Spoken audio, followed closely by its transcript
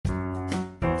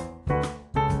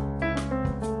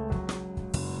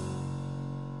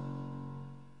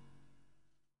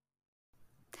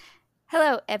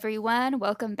Hello, everyone.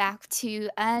 Welcome back to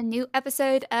a new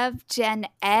episode of Gen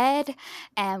Ed.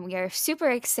 And we are super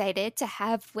excited to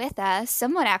have with us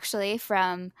someone actually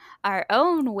from our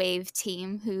own Wave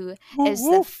team who Whoop, is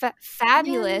the whoop.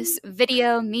 fabulous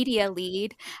video media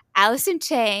lead, Allison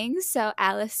Chang. So,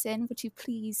 Allison, would you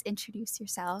please introduce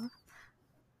yourself?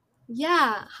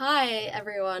 Yeah, hi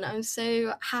everyone. I'm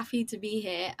so happy to be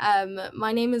here.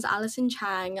 My name is Alison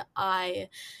Chang. I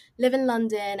live in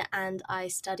London and I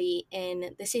study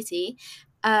in the city.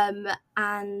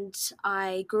 And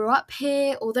I grew up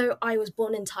here, although I was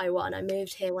born in Taiwan. I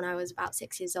moved here when I was about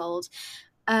 6 years old.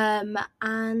 And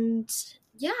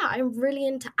yeah, I'm really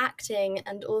into acting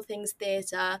and all things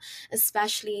theatre,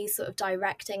 especially sort of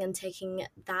directing and taking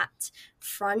that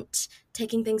front,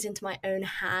 taking things into my own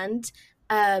hand.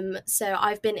 So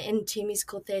I've been into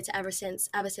musical theatre ever since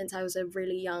I was a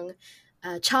really young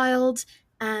child,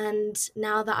 and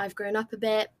now that I've grown up a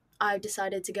bit, I've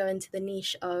decided to go into the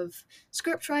niche of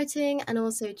script writing and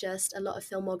also just a lot of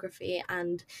filmography,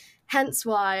 and hence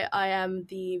why I am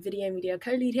the video media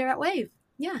co-lead here at Wave.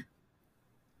 Yeah.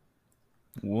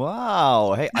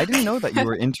 Wow. Hey, I didn't know that you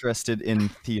were interested in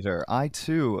theater. I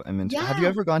too am into. Have you Yeah.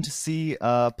 ever gone to see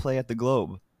a play at the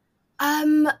Globe?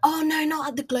 Oh no, not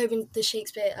at the Globe in the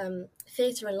Shakespeare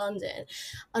Theatre in London,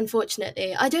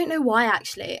 unfortunately. I don't know why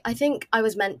actually. I think I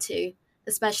was meant to,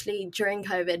 especially during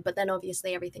COVID, but then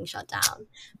obviously everything shut down.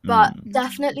 But Mm.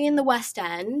 definitely in the West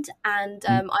End, and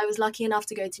Mm. I was lucky enough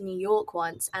to go to New York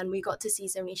once, and we got to see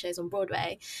so many shows on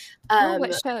Broadway. Oh, Um,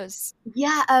 what shows?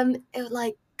 yeah, it was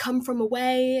like Come From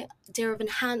Away, Dear Evan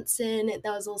Hansen.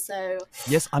 There was also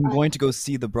Yes, I'm uh, going to go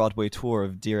see the Broadway tour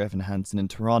of Dear Evan Hansen in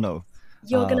Toronto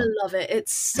You're uh, gonna love it.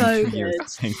 It's in so 2 years, good. I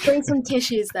think. Bring some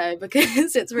tissues though,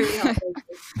 because it's really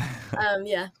heartbreaking.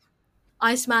 Yeah.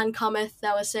 Iceman Cometh.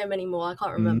 There were so many more. I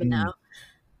can't remember Mhm. now.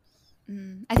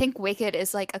 I think Wicked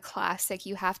is like a classic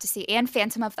you have to see, and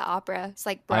Phantom of the Opera. It's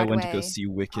like I went to go Broadway. see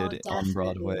Oh, Wicked on definitely.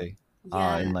 Broadway in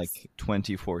Yes. like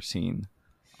 2014.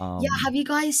 Yeah. Um, Have you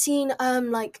guys seen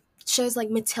like shows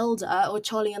like Matilda or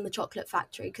Charlie and the Chocolate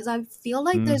Factory? Because I feel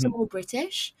like those are mhm. more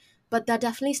British, but they're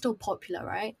definitely still popular,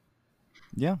 right?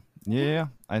 Yeah, yeah, yeah.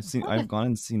 Okay. I've gone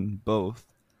and seen both.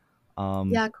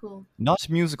 Um, Yeah. Cool. Not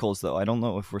musicals, though. I don't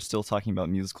know if we're still talking about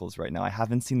musicals right now. I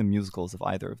haven't seen the musicals of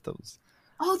either of those.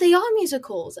 Oh, they are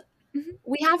musicals. Mhm.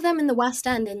 We have them in the West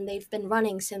End, and they've been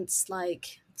running since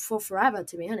like for forever,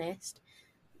 to be honest.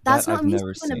 That That's not I've a never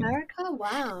musical in seen. America?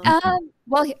 Wow. Mm-mm.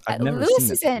 Well, I've never Lewis seen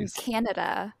it, is at in least.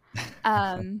 Canada.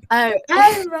 Um, Oh,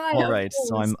 right, All of right,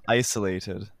 so course. I'm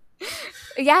isolated.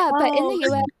 yeah, but in the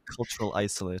Oh, US, Cultural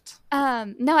isolate.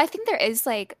 no, I think there is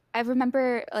like I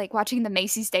remember like watching the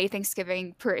Macy's Day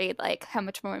Thanksgiving parade. Like, how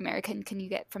much more American can you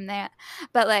get from that?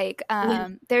 But like, yeah,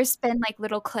 there's been like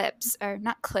little clips or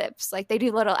not clips, like they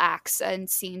do little acts and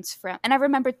scenes from. And I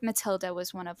remember Matilda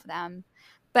was one of them,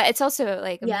 but it's also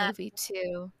like a yeah. movie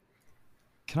too.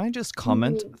 Can I just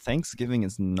comment? Mhm. Thanksgiving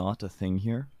is not a thing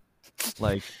here.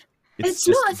 Like, it's It's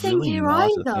just not a thing really here not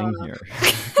a either. thing here.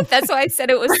 That's why I said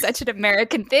it was such an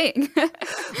American thing.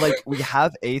 Like, we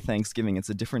have a Thanksgiving. It's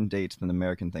a different date than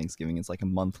American Thanksgiving. It's like a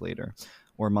month later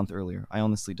or a month earlier. I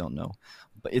honestly don't know,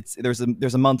 but there's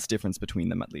a month's difference between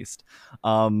them at least.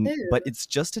 But Ooh. it's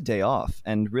just a day off,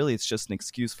 and really, it's just an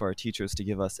excuse for our teachers to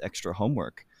give us extra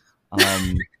homework.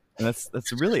 Um, and that's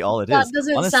really all it That is.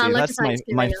 doesn't Honestly, sound like a that's my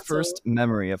Thanksgiving at first all.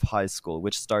 memory of high school,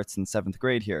 which starts in seventh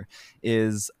grade here,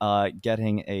 is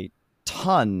getting a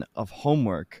ton of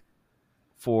homework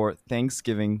for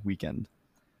Thanksgiving weekend.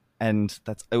 And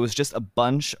it was just a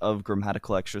bunch of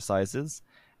grammatical exercises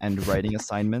and writing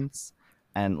assignments,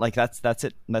 and like that's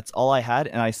it. That's all I had,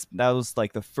 and that was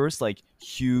like the first like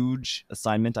huge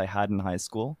assignment I had in high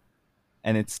school,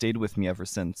 and it stayed with me ever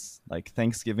since. Like,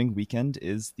 Thanksgiving weekend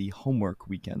is the homework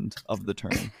weekend of the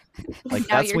term. Like,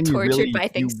 Now that's you're when you tortured really by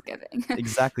you Thanksgiving.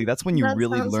 exactly, that's when you That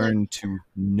really sounds like, learn to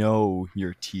know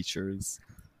your teachers.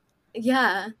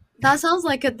 yeah, that sounds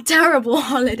like a terrible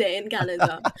holiday in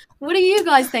Canada. What are you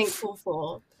guys thankful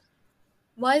for?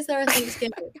 Why is there a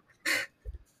Thanksgiving?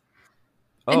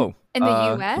 in Oh, in the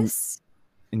in US?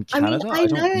 I mean, Canada, I I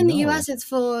know don't in the know. US it's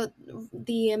for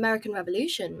the American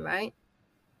Revolution, right?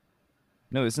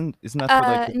 No, isn't that for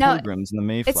like the No, Pilgrims and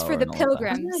the it's for Mayflower the and all of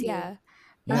that? Pilgrims, Oh, yeah.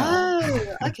 Yeah, Yeah.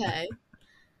 oh, okay.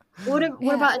 What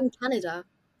Yeah. about in Canada?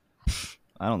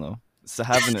 I don't know. It's to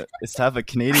have a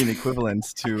Canadian equivalent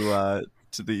to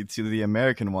the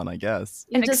American one, I guess.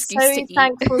 You're An just excuse so to eat.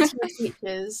 thankful to your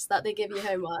teachers that they give you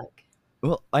homework.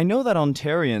 Well, I know that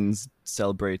Ontarians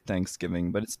celebrate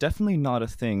Thanksgiving, but it's definitely not a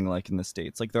thing like in the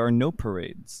States. Like, there are no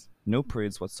parades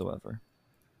whatsoever.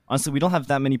 Honestly, we don't have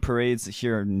that many parades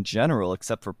here in general,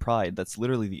 except for Pride. That's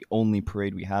literally the only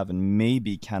parade we have, and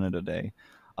maybe Canada Day.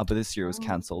 But this year was Oh.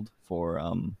 cancelled for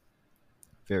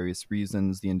various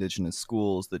reasons: the Indigenous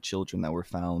schools, the children that were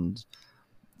found,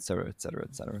 etc., etc.,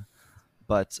 etc.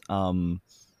 But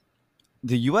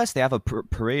the U.S., they have a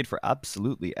parade for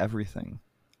absolutely everything.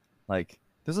 Like,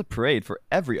 there's a parade for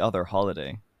every other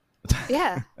holiday.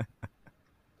 Yeah.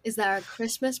 Is there a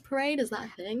Christmas parade? Is that a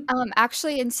thing?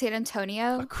 Actually, in San A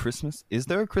Antonio, Christmas? Is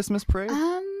there a Christmas parade?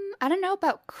 I don't know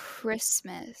about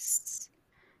Christmas.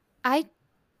 I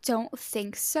don't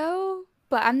think so,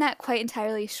 but I'm not quite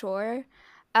entirely sure.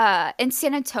 In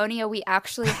San Antonio, we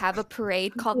actually have a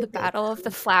parade called the Battle of the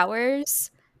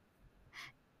Flowers,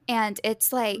 and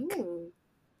it's like Ooh.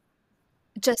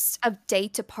 just a day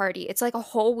to party. It's like a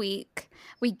whole week.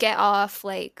 We get off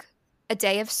like a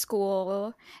day of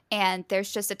school, and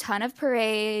there's just a ton of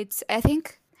parades. I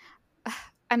think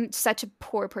I'm such a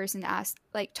poor person to ask,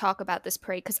 like, talk about this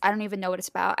parade because I don't even know what it's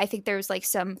about. I think there's like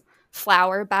some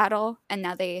flower battle, and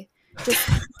now they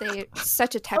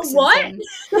such a Texan What? thing.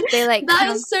 They like That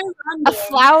come is so a random.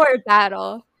 flower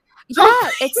battle. Yeah,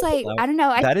 it's like I don't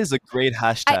know. That is a great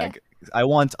hashtag. I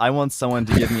want someone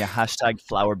to give me a hashtag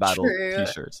flower battle True.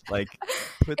 t-shirt. Like,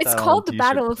 put It's that on called a the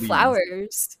Battle t-shirt, of please.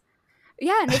 Flowers.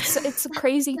 Yeah, and it's a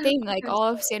crazy thing. Like all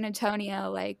of San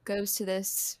Antonio like goes to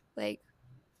this like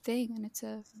thing, and it's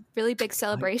a really big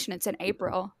celebration. It's in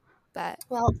April, but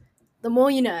Well, the more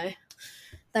you know.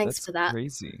 Thanks That's for that.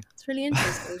 crazy. It's really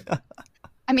interesting.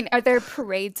 I mean, are there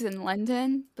parades in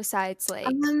London besides like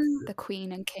the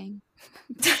Queen and King?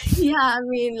 Yeah, I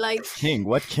mean, like King?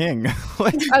 What king?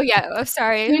 What? Oh yeah, I'm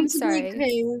sorry. soon I'm to be sorry.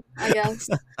 king, I guess.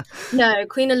 No,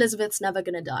 Queen Elizabeth's never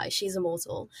gonna die. She's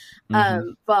immortal.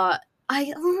 Mhm. But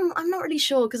I'm not really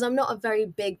sure because I'm not a very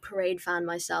big parade fan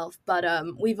myself. But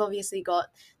we've obviously got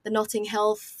the Notting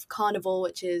Hill Carnival,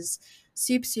 which is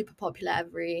super super popular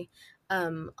every.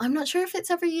 I'm not sure if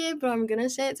it's every year, but I'm gonna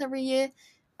say it's every year.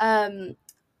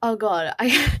 Oh god,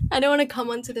 I don't want to come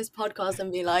onto this podcast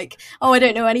and be like, oh, I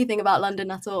don't know anything about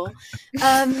London at all.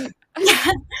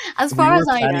 As far as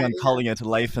I planning know, on calling it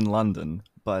Life in London,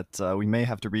 but we may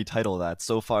have to retitle that.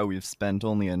 So far, we've spent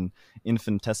only an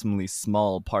infinitesimally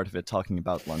small part of it talking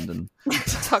about London.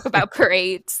 Talk about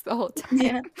parades the whole time.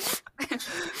 Yeah.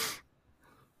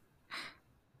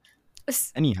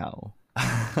 Anyhow.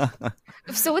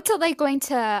 So what's it like going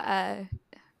to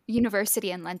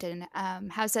university in London?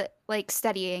 How's it like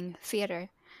studying theater?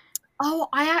 Oh,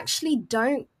 I actually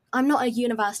don't. I'm not a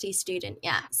university student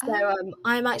yet, so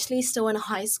I'm actually still in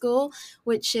high school,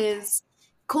 which is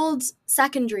called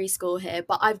secondary school here.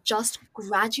 But I've just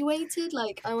graduated.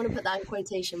 Like, I want to put that in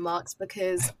quotation marks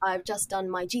because I've just done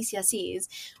my GCSEs,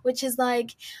 which is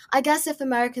like, I guess if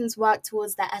Americans work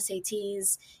towards their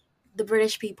SATs, the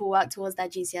British people work towards their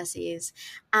GCSEs,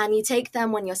 and you take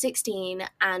them when you're 16,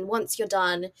 and once you're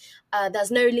done,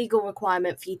 there's no legal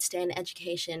requirement for you to stay in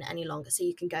education any longer, so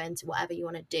you can go into whatever you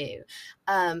want to do.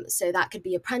 So that could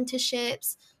be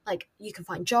apprenticeships, like you can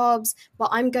find jobs, but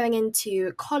I'm going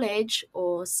into college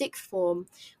or sixth form,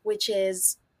 which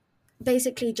is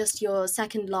basically just your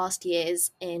second last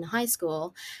years in high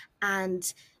school,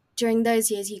 and during those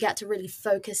years you get to really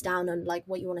focus down on like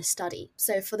what you want to study.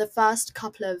 So for the first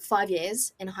couple of 5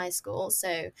 years in high school,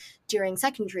 so during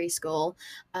secondary school,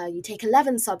 you take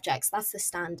 11 subjects, that's the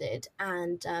standard,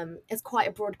 and it's quite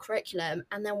a broad curriculum.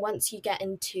 And then once you get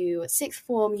into sixth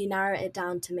form, you narrow it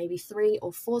down to maybe 3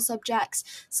 or 4 subjects,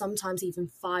 sometimes even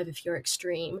 5 if you're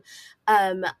extreme,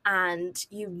 and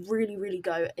you really really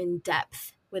go in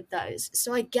depth with those.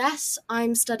 So I guess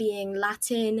I'm studying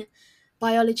Latin,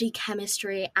 biology,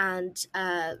 chemistry, and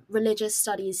religious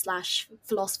studies /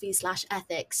 philosophy /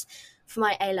 ethics for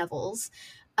my A levels.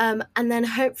 And then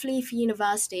hopefully for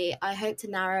university, I hope to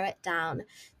narrow it down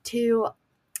to,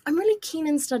 I'm really keen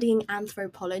in studying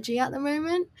anthropology at the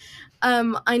moment.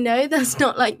 I know that's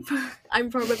not like, I'm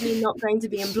probably not going to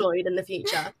be employed in the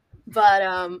future, but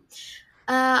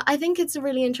I think it's a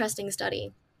really interesting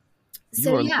study.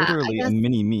 You are Yeah, literally I a guess.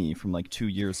 mini me from like 2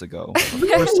 years ago.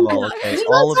 First of all, okay, You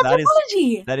all love of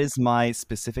anthropology. that is my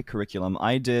specific curriculum.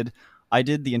 I did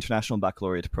the International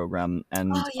Baccalaureate program,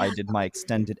 and Oh I yeah. did my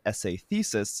extended essay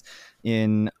thesis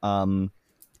in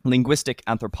linguistic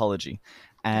anthropology,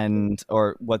 and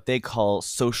or what they call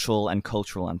social and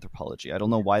cultural anthropology. I don't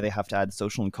know why they have to add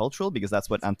social and cultural, because that's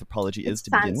what anthropology is It's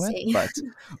to begin with, fancy.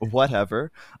 but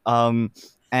whatever.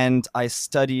 And I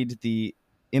studied the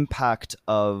impact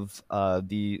of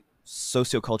the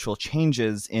sociocultural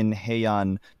changes in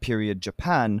Heian period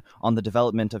Japan on the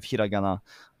development of hiragana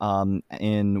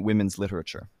in women's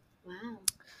literature. Wow.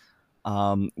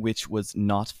 which was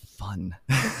not fun.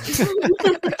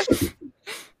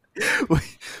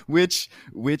 which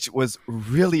was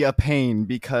really a pain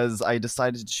because I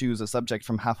decided to choose a subject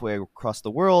from halfway across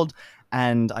the world,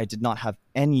 and I did not have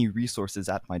any resources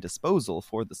at my disposal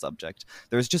for the subject.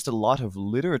 There's just a lot of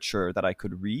literature that I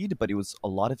could read, but a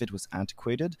lot of it was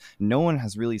antiquated. No one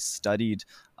has really studied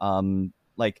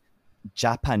like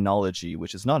Japanology,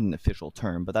 which is not an official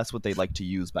term, but that's what they like to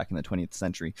use back in the 20th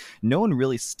century. No one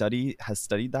really has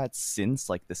studied that since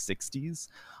like the 60s.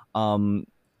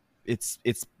 It's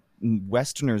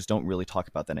Westerners don't really talk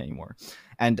about that anymore.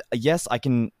 And yes, I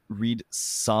can read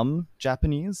some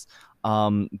Japanese,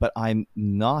 but I'm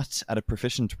not at a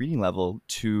proficient reading level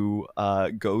to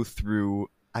go through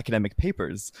academic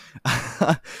papers.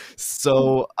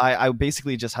 So I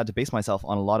basically just had to base myself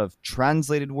on a lot of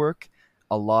translated work,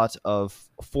 a lot of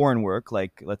foreign work,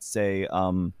 like let's say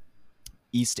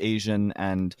East Asian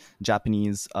and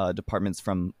Japanese departments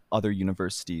from other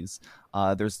universities.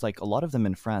 There's like a lot of them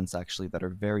in France actually that are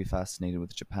very fascinated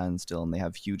with Japan still, and they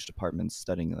have huge departments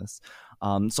studying this.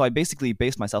 So I basically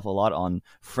based myself a lot on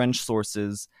French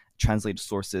sources, translated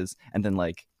sources, and then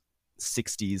like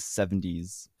 60s,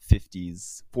 70s,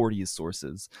 50s, 40s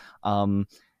sources. And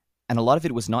a lot of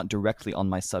it was not directly on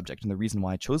my subject. And the reason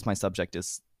why I chose my subject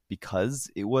is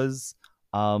because it was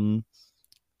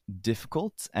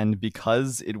difficult and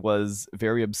because it was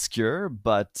very obscure,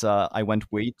 but I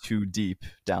went way too deep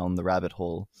down the rabbit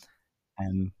hole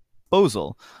and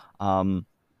Bosel.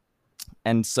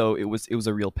 And so it was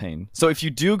a real pain. So if you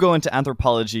do go into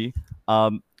anthropology,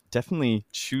 definitely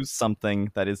choose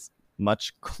something that is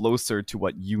much closer to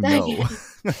what you know.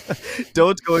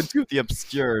 Don't go into the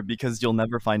obscure because you'll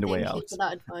never find a way Thank you out. for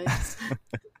that advice.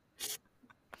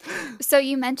 So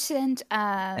you mentioned,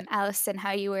 Allison,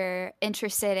 how you were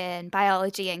interested in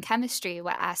biology and chemistry.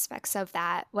 What aspects of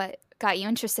that? What got you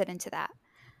interested into that?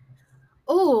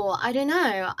 Oh, I don't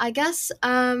know. I guess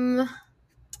I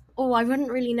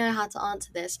wouldn't really know how to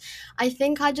answer this. I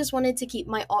think I just wanted to keep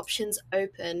my options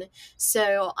open.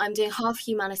 So I'm doing half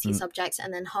humanity subjects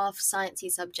and then half sciencey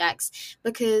subjects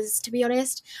because, to be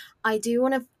honest, I do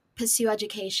want to pursue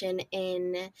education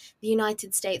in the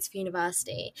United States of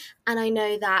university. And I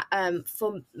know that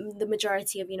for the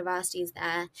majority of universities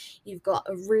there, you've got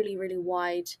a really, really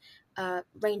wide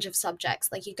range of subjects.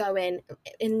 Like you go in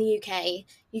the UK,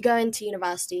 you go into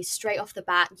university straight off the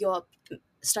bat, you're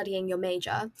studying your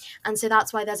major, and so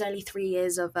that's why there's only 3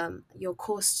 years of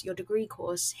your degree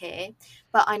course here,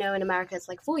 but I know in America it's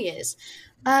like 4 years.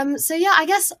 So yeah, I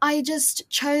guess I just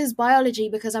chose biology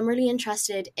because I'm really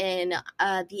interested in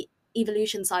the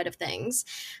evolution side of things,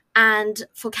 and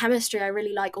for chemistry I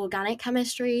really like organic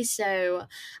chemistry, so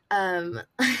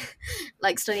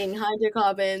like studying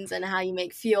hydrocarbons and how you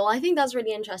make fuel. I think that's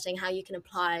really interesting, how you can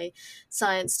apply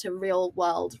science to real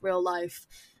life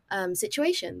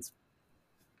situations.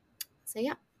 So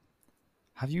yeah.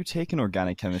 Have you taken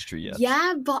organic chemistry yet?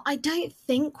 Yeah, but I don't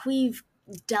think we've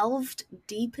delved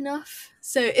deep enough.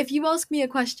 So if you ask me a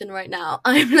question right now,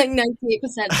 I'm like 98%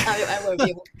 I won't be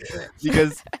able to do it.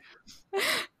 Because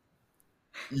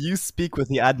you speak with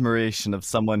the admiration of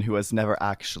someone who has never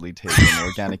actually taken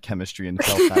organic chemistry and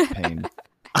felt that pain.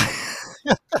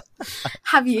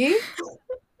 Have you?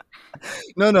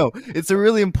 No, it's a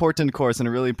really important course and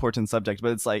a really important subject,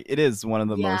 but it's like it is one of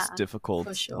the most difficult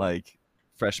for sure. like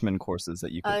freshman courses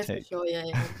that you could take. For sure,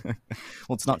 yeah.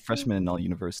 Well, it's not freshman in all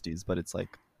universities, but it's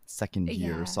like second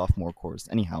year Yeah. sophomore course.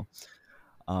 Anyhow,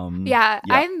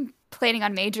 I'm planning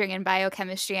on majoring in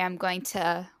biochemistry. I'm going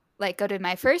to like go to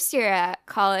my first year at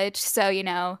college, so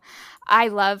I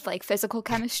love like physical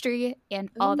chemistry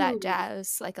and all Ooh. that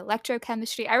jazz, like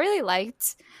electrochemistry. I really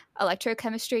liked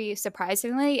electrochemistry,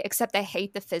 surprisingly, except I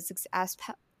hate the physics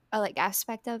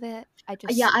aspect of it. I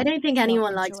don't think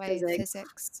anyone likes enjoy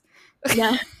physics.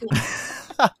 Yeah.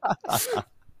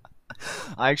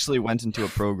 I actually went into a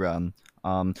program,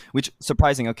 which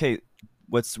surprising. Okay,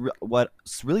 what's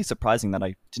really surprising that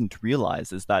I didn't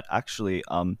realize is that actually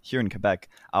here in Quebec,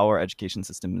 our education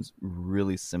system is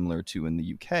really similar to in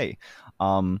the UK,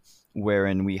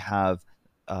 wherein we have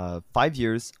 5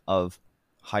 years of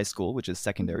high school, which is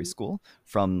secondary school,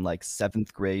 from like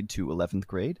 7th grade to 11th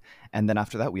grade. And then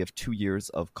after that, we have 2 years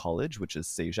of college, which is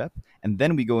cégep. And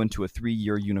then we go into a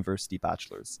 3-year university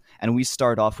bachelor's. And we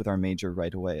start off with our major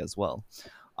right away as well.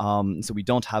 So we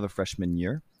don't have a freshman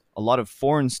year. A lot of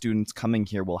foreign students coming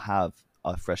here will have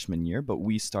a freshman year, but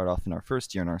we start off in our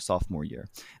first year and our sophomore year.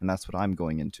 And that's what I'm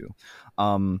going into.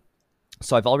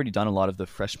 So I've already done a lot of the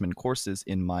freshman courses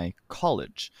in my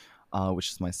college,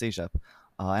 which is my cégep.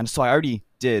 And so I already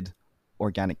did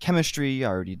organic chemistry. I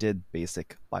already did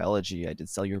basic biology. I did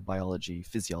cellular biology,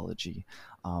 physiology.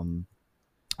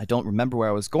 I don't remember where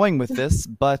I was going with this,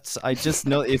 but I just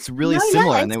know it's really No,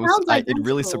 similar, yeah, and it sounds it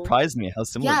really identical. surprised me how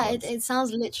similar Yeah, it was. it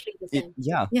sounds literally the same.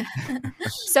 Yeah, Yeah.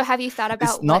 So have you thought it's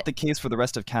about not what the case for the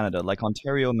rest of Canada. Like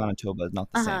Ontario, Manitoba is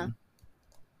not the Uh-huh.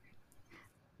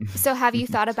 same. so have you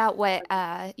thought about what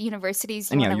universities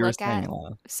you Anyhow, want to you were look saying, at?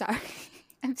 Alana. Sorry.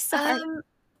 I'm sorry.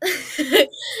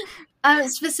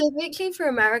 Specifically for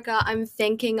America, I'm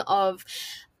thinking of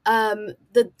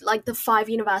the five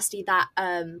university that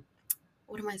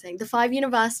what am I saying? The five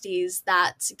universities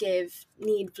that give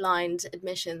need blind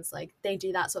admissions, like they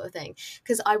do that sort of thing.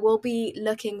 Because I will be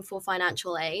looking for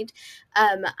financial aid,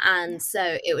 and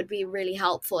so it would be really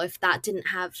helpful if that didn't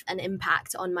have an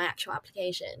impact on my actual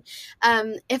application.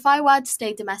 If I were to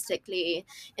stay domestically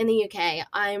in the UK,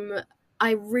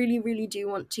 I really, really do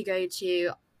want to go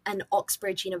to an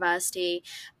Oxbridge University,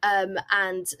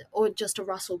 and or just a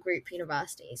Russell Group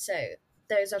University. So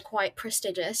those are quite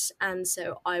prestigious, and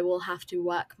so I will have to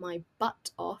work my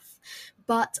butt off.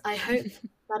 But I hope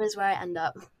that is where I end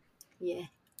up. Yeah.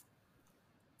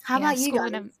 How Yeah, about you school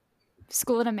guys?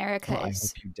 school in America Well, I hope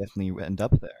is you definitely end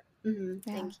up there. Yeah.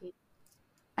 Thank you.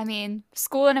 I mean,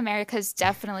 school in America is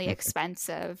definitely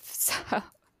expensive. So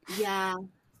Yeah.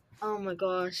 Oh my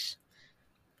gosh.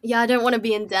 Yeah, I don't want to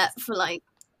be in debt for like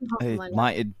half of my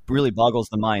life. It really boggles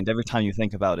the mind every time you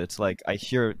think about it. Like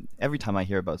every time I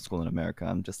hear about school in America,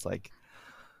 I'm just like,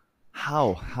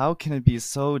 how can it be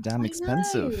so damn I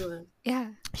expensive? know.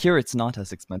 yeah. Here, it's not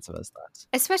as expensive as that.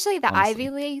 Especially the Honestly. Ivy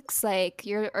Leagues, like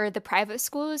or the private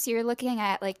schools, you're looking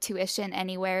at like tuition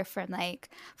anywhere from like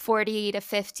 40 to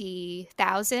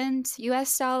 50,000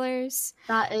 US dollars.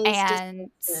 That is And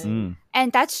disgusting.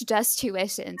 and that's just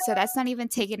tuition. So that's not even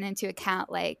taking into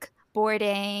account like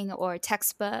boarding or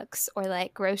textbooks or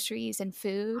like groceries and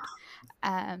food.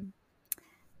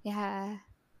 Yeah.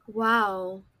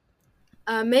 Wow.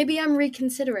 Maybe I'm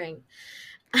reconsidering.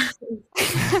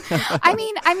 I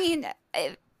mean,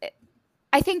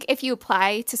 I think if you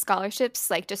apply to scholarships,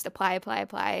 like just apply,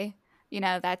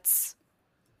 that's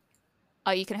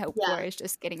all you can hope Yeah. for is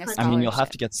just getting a I scholarship. I mean, you'll have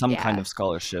to get some kind Yeah. of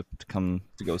scholarship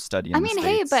to go study in I the mean, States.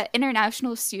 hey, but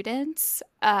international students,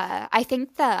 I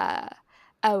think the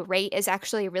rate is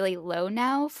actually really low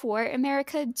now for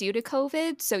America due to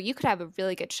COVID. So you could have a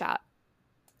really good shot,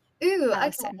 Ooh, okay.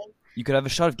 Allison. You could have a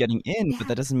shot of getting in, Yeah. but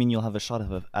that doesn't mean you'll have a shot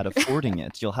at affording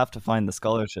it. You'll have to find the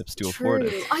scholarships to afford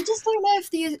it. I just don't know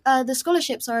if the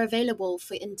scholarships are available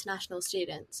for international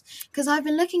students, because I've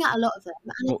been looking at a lot of them.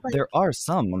 And Well, it's like, there are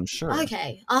some, I'm sure.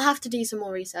 okay, I'll have to do some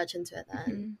more research into it then.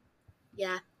 Mhm.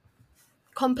 Yeah,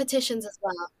 competitions as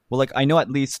well. Well, like I know at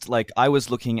least like I was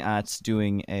looking at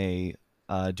doing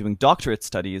doing doctorate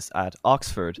studies at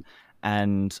Oxford,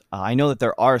 and I know that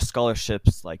there are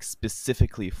scholarships like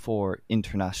specifically for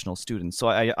international students. So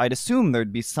I'd assume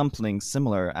there'd be something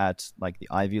similar at like the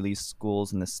Ivy League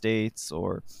schools in the States,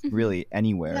 or Mhm. really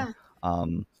anywhere, Yeah.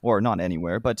 or not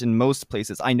anywhere, but in most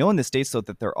places. I know in the States though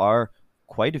that there are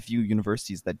quite a few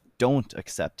universities that don't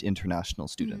accept international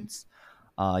students.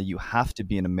 You have to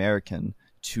be an American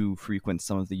to frequent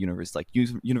some of the universities, like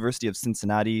University of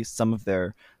Cincinnati. Some of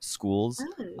their schools,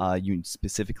 Oh. you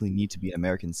specifically need to be an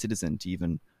American citizen to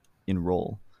even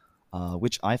enroll,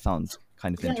 which I found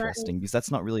kind of Yeah, that interesting because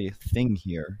that's not really a thing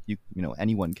here. You know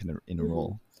anyone can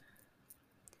enroll.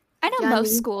 I know Yeah, I most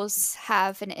mean- schools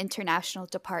have an international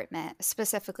department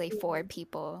specifically for Yeah.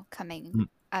 people coming Mm.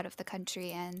 out of the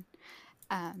country, and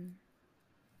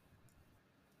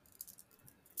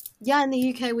Yeah, in the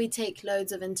UK, we take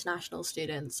loads of international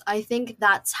students. I think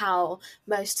that's how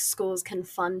most schools can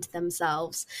fund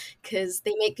themselves, because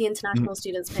they make the international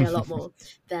students pay a lot more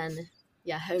than,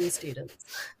 home students.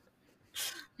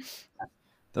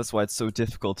 That's why it's so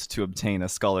difficult to obtain a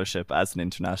scholarship as an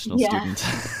international Yeah. student.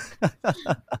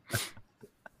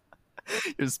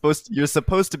 You're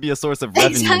supposed to be a source of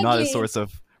revenue, not a Exactly. source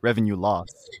of revenue loss.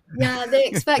 Yeah, they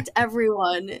expect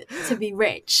everyone to be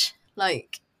rich,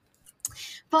 like.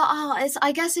 But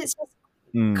I guess it's just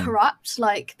Mm. corrupt,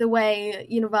 like the way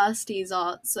universities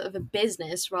are sort of a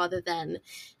business rather than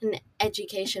an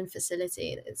education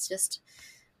facility. It's just,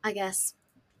 I guess,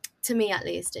 to me at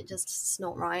least, it's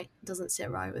not right. It doesn't sit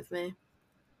right with me.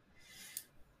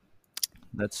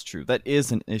 That's true. That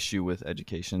is an issue with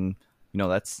education. You know,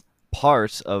 that's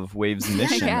part of Wave's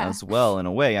mission Yeah. as well, in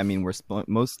a way. I mean, we're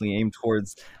mostly aimed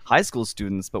towards high school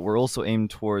students, but we're also aimed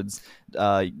towards,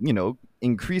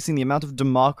 increasing the amount of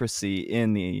democracy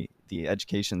in the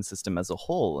education system as a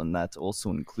whole, and that also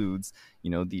includes,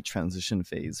 the transition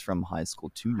phase from high school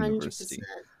to university,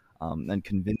 100%. and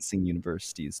convincing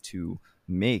universities to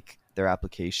make their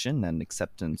application and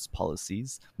acceptance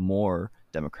policies more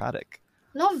democratic.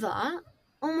 Love that.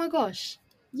 Oh my gosh.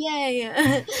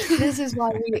 Yay. This is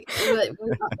why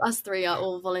us three are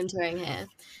all volunteering here.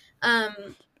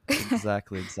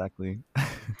 Exactly.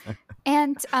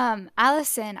 And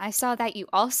Allison, I saw that you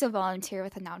also volunteer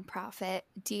with a nonprofit,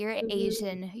 Dear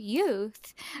Asian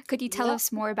Youth. Could you tell Yep.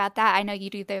 us more about that? I know you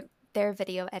do their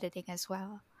video editing as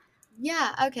well.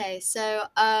 Yeah, okay. So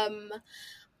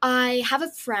I have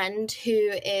a friend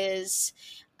who is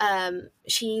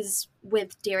she's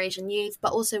with Dear Asian Youth,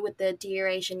 but also with the Dear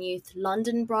Asian Youth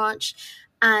London branch.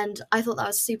 And I thought that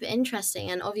was super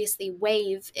interesting. And obviously,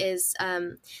 WAVE is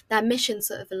their mission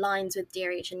sort of aligns with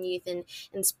Dear Asian Youth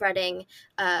in spreading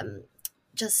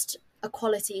just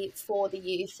equality for the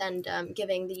youth and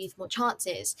giving the youth more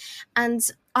chances. And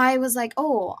I was like,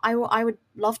 oh, I would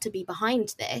love to be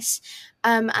behind this.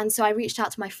 And so I reached out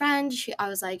to my friend. I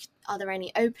was like, are there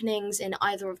any openings in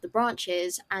either of the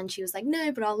branches? And she was like,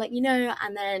 no, but I'll let you know.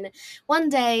 And then one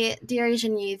day, Dear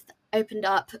Asian Youth opened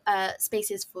up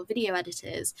spaces for video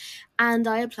editors, and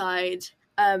I applied.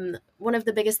 One of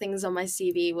the biggest things on my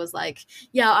CV was like,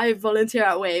 yeah, I volunteer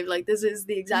at WAVE. Like, this is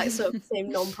the exact sort of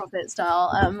same non-profit style.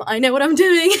 I know what I'm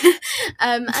doing.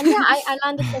 And yeah, I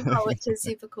landed somehow, which is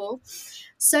super cool.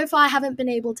 So far, I haven't been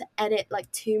able to edit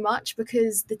like too much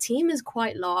because the team is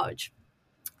quite large.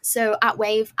 So at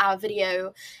WAVE, our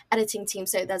video editing team,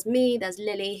 so there's me, there's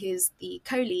Lily, who's the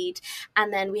co-lead,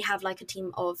 and then we have like a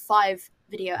team of 5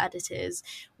 video editors.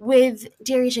 With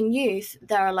Dear Asian Youth,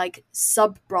 there are like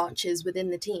sub-branches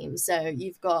within the team. So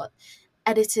you've got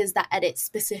editors that edit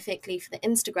specifically for the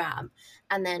Instagram,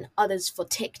 and then others for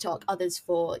TikTok, others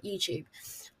for YouTube.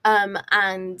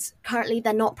 And currently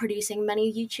they're not producing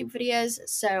many YouTube videos,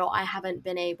 so I haven't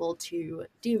been able to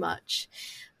do much.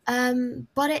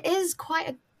 But it is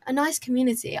quite a nice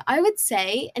community. I would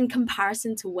say, in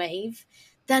comparison to WAVE,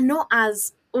 they're not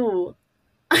as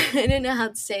I don't know how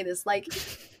to say this. Like,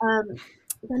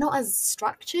 they're not as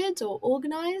structured or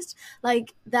organized.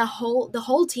 Like the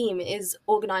whole team is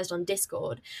organized on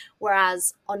Discord,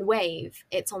 whereas on WAVE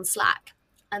it's on Slack.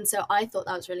 And so I thought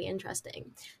that was really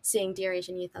interesting, seeing Dear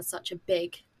Asian Youth as such a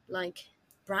big like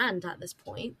brand at this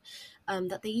point,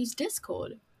 that they use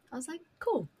Discord. I was like,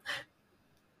 cool.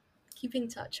 Keeping in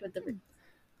touch with the.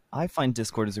 I find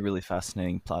Discord is a really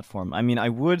fascinating platform. I mean, I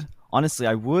would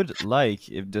like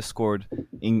if Discord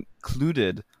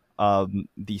included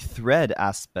the thread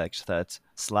aspect that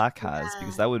Slack has,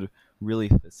 because that would really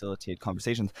facilitate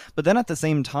conversations. But then at the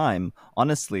same time,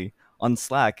 honestly, on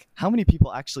Slack, how many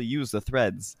people actually use the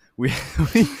threads? We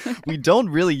don't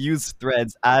really use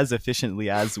threads as efficiently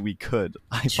as we could.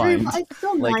 I find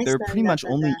like they're pretty much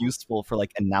only useful for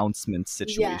like announcement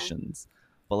situations. Yeah.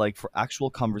 But like for actual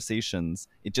conversations,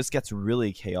 it just gets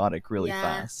really chaotic really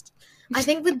fast. I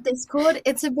think with Discord,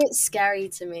 it's a bit scary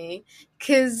to me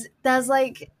because there's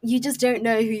like, you just don't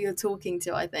know who you're talking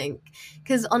to, I think.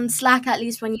 Because on Slack, at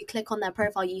least when you click on their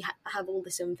profile, you have all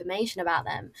this information about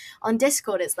them. On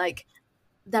Discord, it's like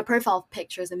their profile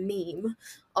picture is a meme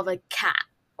of a cat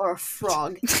or a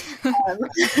frog. And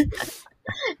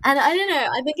I don't know,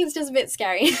 I think it's just a bit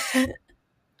scary.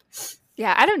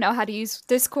 Yeah, I don't know how to use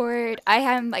Discord. I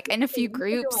am like in a few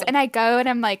groups and I go and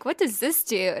I'm like, what does this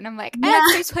do? And I'm like, it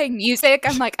starts playing music.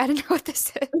 I'm like, I don't know what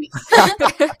this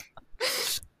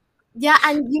is. Yeah,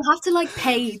 and you have to like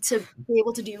pay to be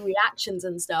able to do reactions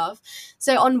and stuff.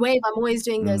 So on WAVE, I'm always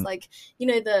doing those like, you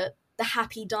know, the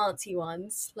happy dancey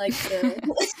ones, like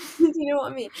you know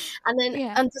what I mean? And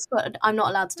then on Discord, I'm not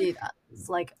allowed to do that. It's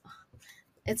like,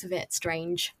 it's a bit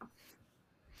strange.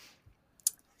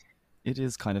 It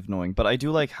is kind of annoying, but I do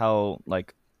like how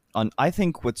like I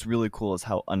think what's really cool is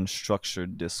how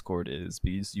unstructured Discord is,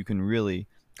 because you can really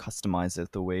customize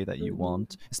it the way that you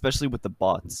want, especially with the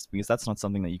bots, because that's not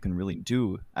something that you can really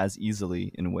do as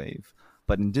easily in WAVE.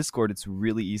 But in Discord, it's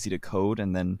really easy to code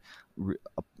and then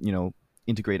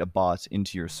integrate a bot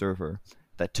into your server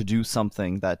that to do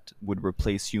something that would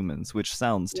replace humans, which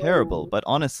sounds terrible, but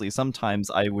honestly, sometimes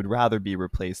I would rather be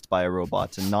replaced by a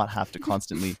robot and not have to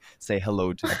constantly say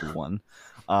hello to everyone.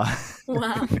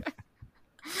 Wow.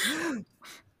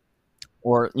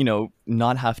 Or,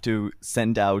 not have to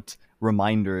send out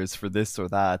reminders for this or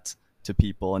that to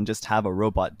people and just have a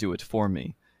robot do it for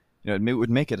me. It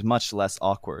would make it much less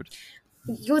awkward.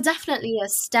 You're definitely a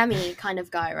STEMmy kind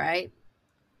of guy, right?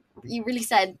 You really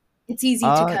said it's easy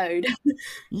to code.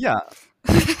 Yeah.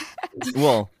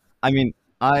 Well, I mean,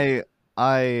 I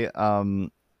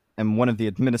am one of the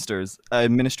administrators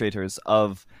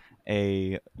of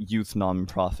a youth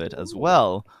nonprofit as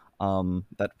well,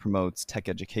 that promotes tech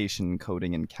education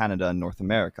coding in Canada and North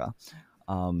America.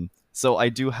 So I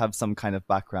do have some kind of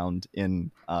background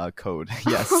in code.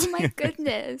 Yes. Oh my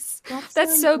goodness. That's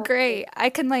That's so impressive. great. I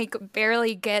can like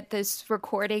barely get this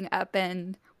recording up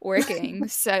and working.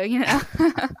 So,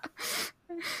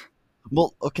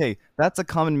 Well, okay, that's a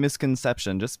common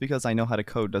misconception. Just because I know how to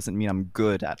code doesn't mean I'm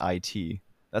good at IT.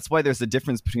 That's why there's a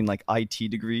difference between like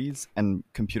IT degrees and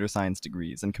computer science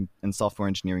degrees and software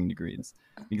engineering degrees.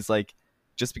 Because like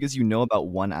just because you know about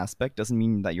one aspect doesn't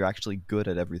mean that you're actually good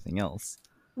at everything else.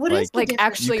 What is the like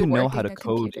difference? actually You can know working how to a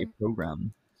code computer. a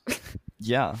program.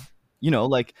 Yeah.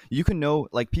 Like you can know,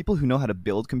 like people who know how to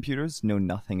build computers know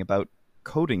nothing about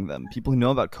coding them. People who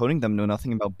know about coding them know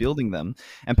nothing about building them.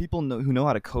 And people who know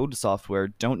how to code software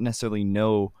don't necessarily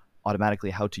know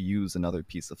automatically how to use another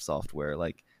piece of software.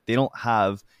 Like they don't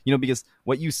have, because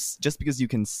just because you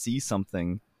can see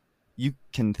something, you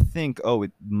can think, oh,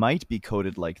 it might be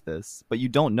coded like this, but you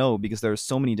don't know because there are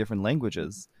so many different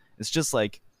languages. It's just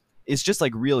like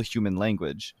real human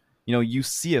language. You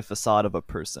see a facade of a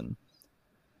person,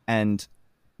 and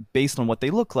based on what they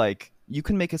look like, you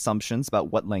can make assumptions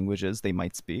about what languages they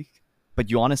might speak, but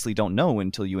you honestly don't know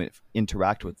until you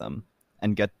interact with them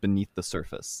and get beneath the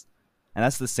surface. And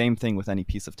that's the same thing with any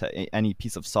piece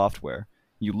of software.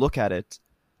 You look at it,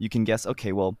 you can guess,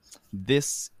 okay, well,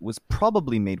 this was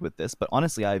probably made with this, but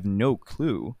honestly, I have no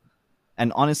clue.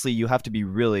 And honestly, you have to be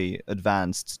really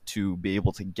advanced to be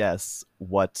able to guess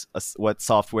what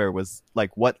software was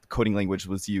like, what coding language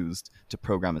was used to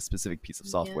program a specific piece of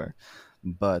Yeah. software.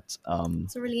 But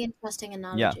It's a really interesting yeah,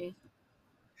 analogy.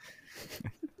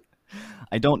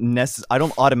 I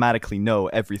don't automatically know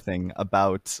everything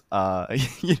about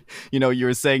you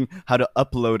were saying how to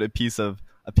upload a piece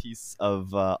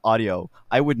of audio.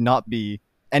 I would not be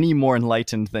any more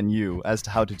enlightened than you as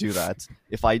to how to do that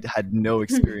if I had no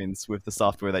experience with the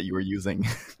software that you were using.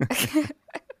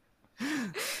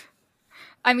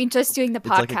 I mean, just doing the It's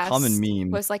like a common podcast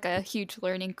meme. was like a huge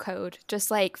learning code,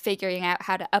 just like figuring out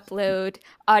how to upload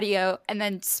audio and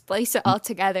then splice it all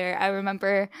together. I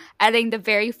remember editing the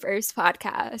very first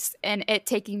podcast and it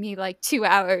taking me like 2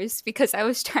 hours because I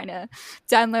was trying to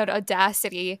download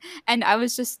Audacity and I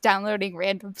was just downloading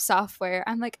random software.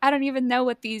 I'm like, I don't even know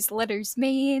what these letters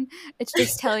mean. It's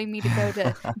just telling me to go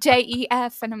to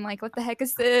JEF, and I'm like, what the heck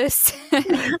is this?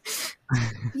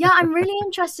 Yeah, I'm really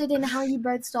interested in how you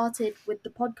both started with the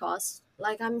podcast.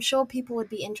 Like, I'm sure people would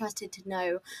be interested to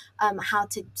know how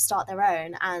to start their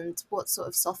own and what sort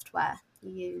of software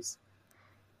you use.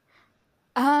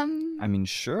 I mean,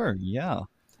 sure, yeah.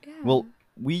 Yeah. Well,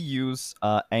 we use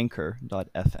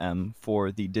Anchor.fm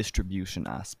for the distribution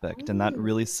aspect, and that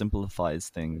really simplifies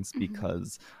things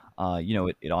because,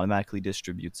 it automatically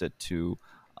distributes it to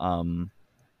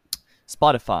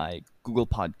Spotify, Google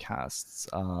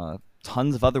Podcasts,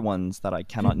 tons of other ones that I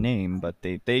cannot name, but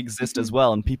they exist as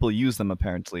well, and people use them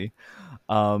apparently.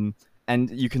 And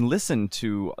you can listen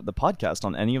to the podcast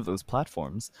on any of those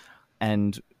platforms,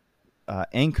 and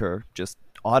Anchor just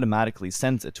automatically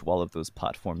sends it to all of those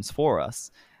platforms for us.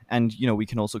 And we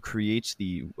can also create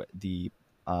the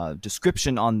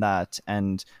description on that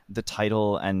and the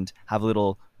title and have a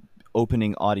little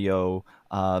opening audio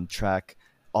track,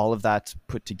 all of that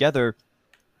put together,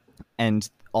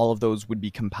 and all of those would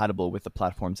be compatible with the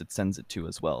platforms it sends it to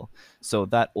as well. So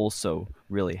that also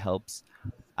really helps.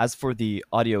 As for the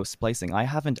audio splicing, I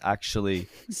haven't actually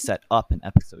set up an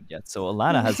episode yet, so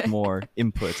Alana has more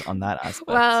input on that aspect.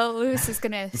 Well, Lewis is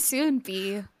going to soon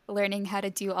be learning how to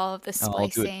do all of the I'll do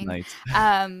it splicing. tonight.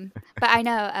 But I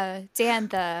know Dan,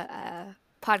 the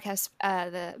podcast,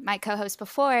 my co-host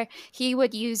before, he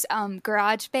would use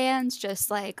GarageBand just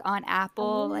like on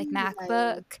Apple, like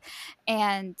MacBook,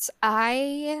 and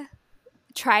I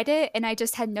tried it and I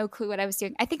just had no clue what I was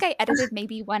doing. I think I edited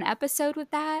maybe one episode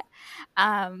with that,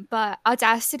 but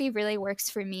Audacity really works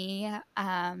for me.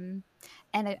 And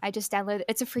I just downloaded.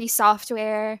 It's a free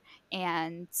software,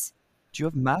 and Do you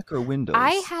have Mac or Windows?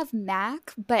 I have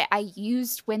Mac, but I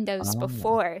used Windows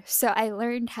before, so I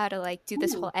learned how to like do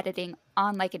this whole editing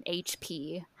on like an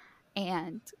HP,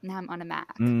 and now I'm on a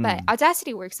Mac. But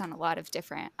Audacity works on a lot of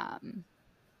different,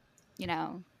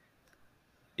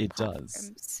 It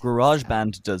does. platforms,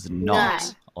 GarageBand does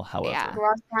not, however. Yeah.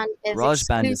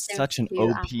 GarageBand is such an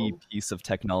OP Apple. piece of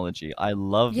technology. I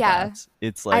love Yeah. that.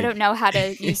 It's like I don't know how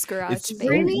to use GarageBand. it's so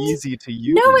Really? easy to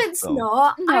use. No, it's though.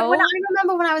 not. No. I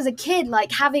remember when I was a kid,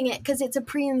 like having it because it's a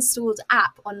pre-installed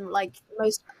app on like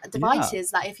most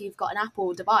devices. That if you've got an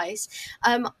Apple device,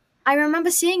 I remember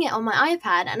seeing it on my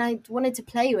iPad and I wanted to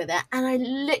play with it, and I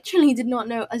literally did not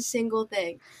know a single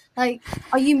thing. Like,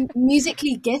 are you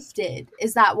musically gifted?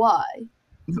 Is that why?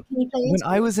 Can you play When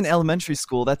I was in instruments? elementary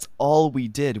school, that's all we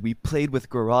did. We played with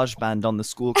GarageBand on the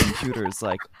school computers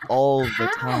like all the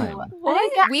How? time. I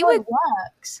don't get What? We how would it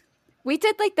works. we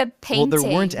did like the Well, there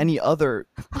weren't painting. any other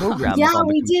Oh, programs Yeah, on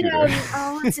the we did. computer.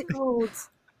 What's it called?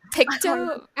 I can't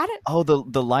remember. Picto. I don't. Oh,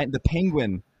 the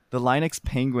Penguin, the Linux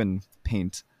Penguin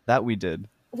paint that we did.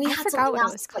 We I had forgot something what it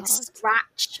else was like called.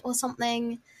 Scratch or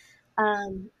something.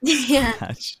 Yeah.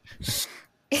 Scratch.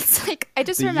 It's like I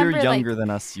just The year remember like younger than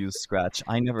us used Scratch.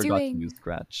 I never got to use doing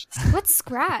Scratch. what's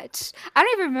Scratch? I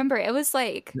don't even remember. It was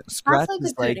like That's Scratch like a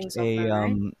is like coding a software,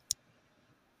 right?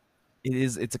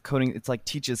 it's a coding. It's like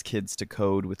teaches kids to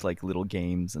code with like little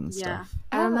games and Yeah. stuff.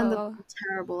 I remember oh, being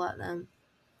terrible at them.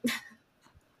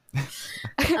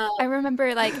 I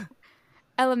remember like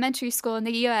elementary school in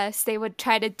the US, they would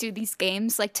try to do these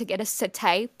games like to get us to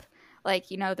type like,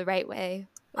 the right way.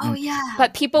 Oh yeah.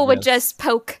 But people would just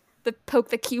Yes. poke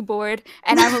the keyboard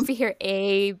and I'm over here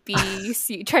A, B,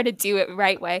 C, trying to do it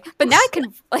right way. But now I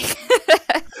can like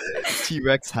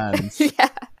T-Rex hands. yeah.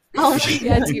 Oh my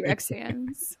Yeah, god. T-Rex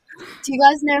hands. Do you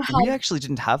guys know how? We actually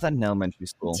didn't have that in elementary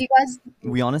school. Do you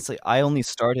guys? I only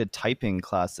started typing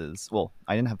classes. Well,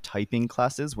 I didn't have typing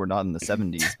classes. We're not in the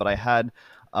 70s, but I had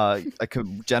a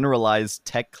generalized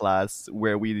tech class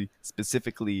where we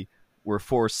specifically were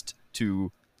forced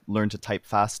to learn to type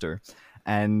faster,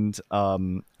 and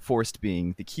forced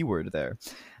being the keyword there.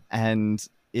 And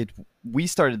we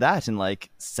started that in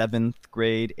like 7th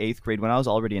grade, 8th grade, when I was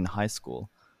already in high school.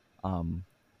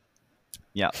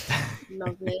 Yeah.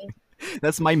 Lovely.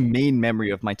 That's my main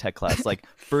memory of my tech class. Like,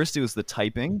 first it was the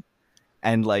typing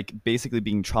and like basically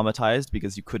being traumatized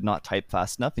because you could not type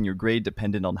fast enough and your grade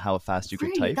depended on how fast you could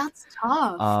Really, type. that's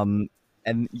tough.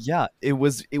 And yeah, it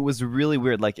was really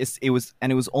weird. Like it was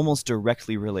almost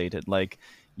directly related. Like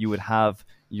you would have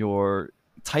your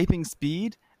typing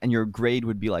speed and your grade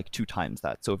would be like 2 times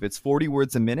that. So if it's 40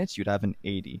 words a minute, you'd have an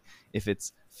 80. If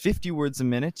it's 50 words a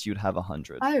minute, you'd have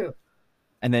 100. Oh,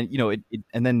 And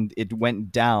then it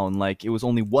went down. Like it was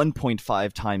only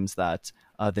 1.5 times that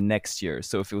the next year.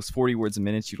 So if it was 40 words a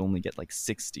minute, you'd only get like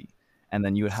 60, and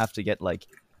then you would have to get like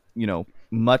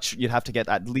you'd have to get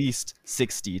at least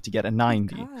 60 to get a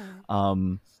 90.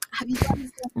 God. have you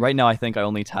guys Right now I think I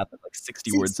only tap at like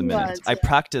 60 words a 60 minute. words, I yeah.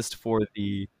 practiced for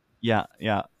the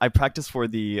I practiced for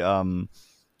the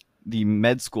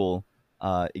med school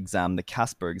exam, the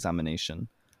Casper examination,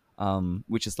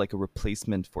 which is like a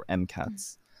replacement for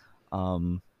MCATs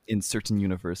in certain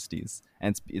universities.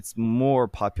 And it's more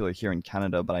popular here in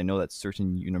Canada, but I know that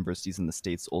certain universities in the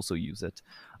States also use it.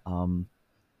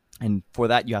 And for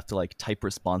that, you have to like type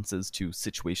responses to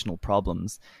situational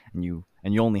problems, and you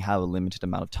only have a limited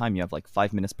amount of time. You have like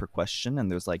 5 minutes per question,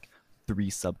 and there's like 3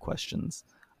 sub questions.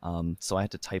 So I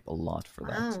had to type a lot for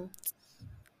that. Wow.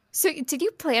 So did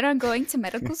you plan on going to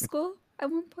medical school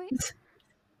at one point?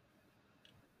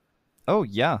 Oh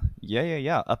yeah.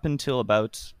 Up until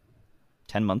about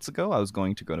 10 months ago, I was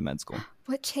going to go to med school.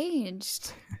 What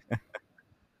changed?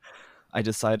 I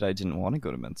decided I didn't want to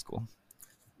go to med school.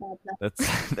 God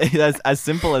bless. That's as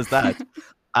simple as that.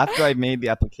 After I made the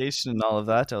application and all of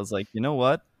that, I was like, you know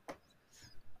what?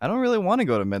 I don't really want to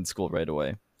go to med school right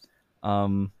away.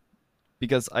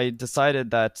 Because I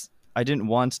decided that I didn't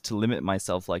want to limit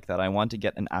myself like that. I want to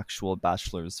get an actual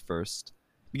bachelor's first.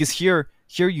 Because here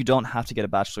you don't have to get a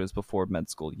bachelor's before med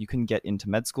school. You can get into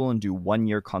med school and do 1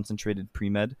 year concentrated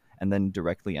pre-med and then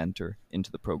directly enter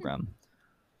into the program.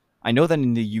 I know that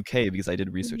in the UK, because I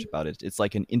did research about it, it's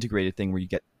like an integrated thing where you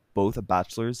get both a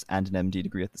bachelor's and an MD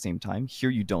degree at the same time. Here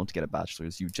you don't get a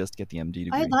bachelor's, you just get the MD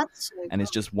degree. Oh, that's so and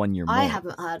it's cool. just 1 year more. I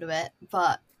haven't heard of it,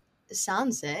 but it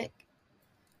sounds sick.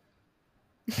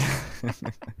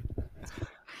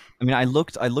 I mean, I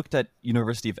looked at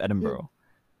University of Edinburgh,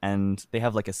 and they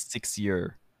have like a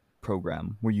 6-year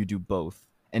program where you do both,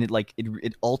 and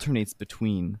it alternates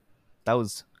between. That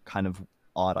was kind of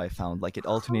odd. I found like it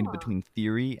alternated Huh. between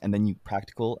theory and then you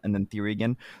practical and then theory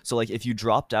again. So like if you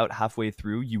dropped out halfway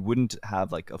through, you wouldn't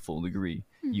have like a full degree.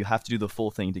 You have to do the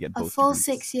full thing to get A both. full degrees.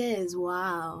 6 years.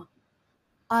 Wow.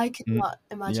 I could not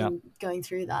imagine going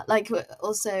through that. Like,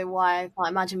 also why I can't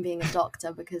imagine being a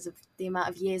doctor because of the amount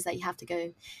of years that you have to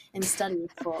go and study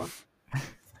for.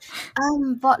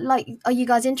 But like, are you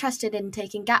guys interested in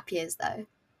taking gap years though?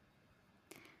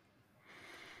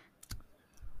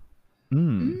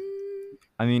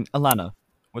 I mean, Alana,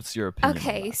 what's your opinion? on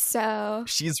Okay, that? so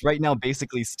She's right now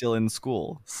basically still in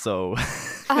school, so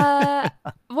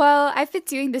well, I've been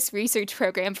doing this research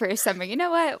program for a summer. You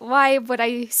know what? Why would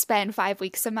I spend 5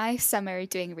 weeks of my summer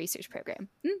doing a research program?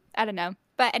 I don't know.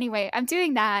 But anyway, I'm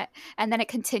doing that and then it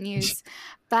continues.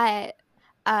 But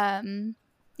yeah,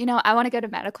 I want to go to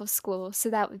medical school. So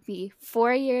that would be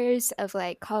 4 years of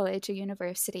like college or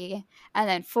university, and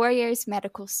then 4 years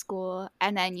medical school.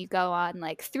 And then you go on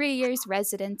like 3 years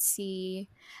residency.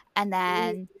 And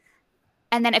then,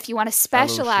 and then if you want to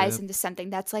specialize Fellowship, into something,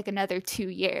 that's like another 2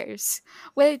 years,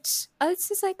 which it's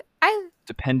just like,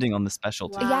 depending on the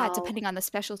specialty. yeah, Wow. depending on the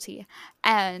specialty.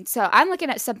 And so I'm looking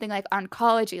at something like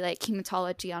oncology, like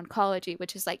hematology oncology,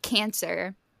 which is like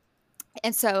cancer.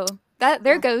 And so that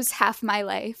there goes half my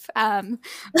life.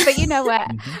 But you know what?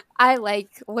 Mhm. I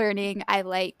like learning. I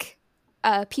like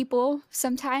people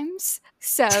sometimes.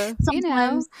 So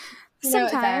Sometimes, it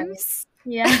varies. sometimes.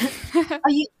 Yeah.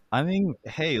 Are you? I mean,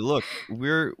 hey, look,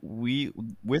 we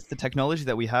with the technology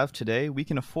that we have today, we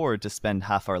can afford to spend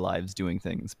half our lives doing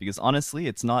things, because honestly,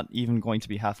 it's not even going to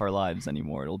be half our lives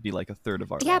anymore. It'll be like a third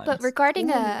of our Yeah, lives. but regarding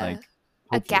Like, a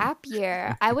hopefully. gap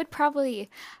year, I would probably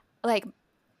like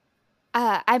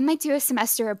I might do a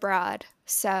semester abroad.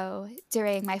 So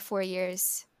during my 4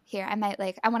 years here, I might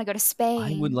I want to go to Spain.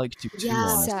 I would like to too, Yeah.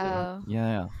 honestly. So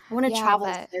Yeah. I want to Yeah, travel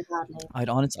but- so badly. I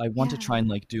want to Yeah. try and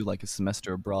like do like a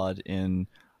semester abroad in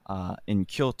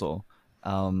Kyoto,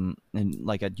 and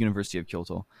like at University of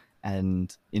Kyoto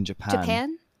and in Japan.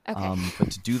 Japan? Okay.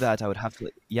 But to do that, I would have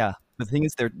to. Yeah, the thing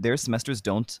is, their semesters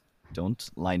don't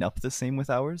line up the same with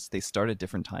ours. They start at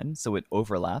different times, so it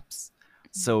overlaps.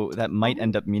 So that might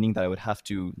end up meaning that I would have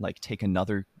to like take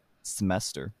another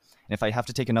semester. And if I have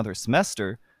to take another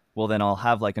semester, well, then I'll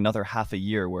have like another half a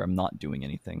year where I'm not doing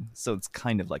anything. So it's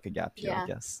kind of like a gap year, Yeah. I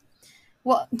guess.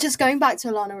 Well, just going back to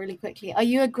Alana really quickly. Are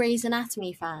you a Grey's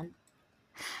Anatomy fan?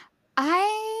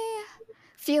 I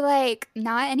feel like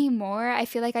not anymore. I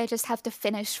feel like I just have to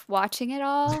finish watching it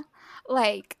all.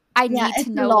 Like I need it's to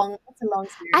a know long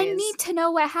series. I need to know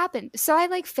what happened. So I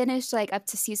like finished like up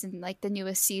to season like the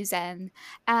newest season.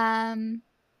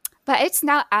 But it's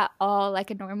not at all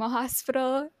like a normal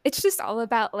hospital. It's just all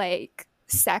about like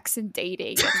sex and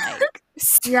dating and like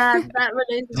Yeah, that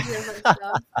relationship and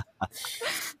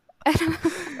stuff.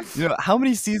 You know, how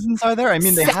many seasons are there? I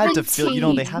mean, they had to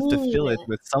fill. They have to fill it 17.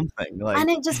 with something. Like, And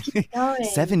it just keeps going.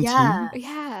 17? Yeah.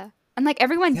 Yeah. And like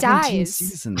everyone 17 dies.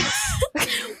 seasons.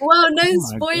 Well, no Oh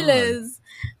my spoilers.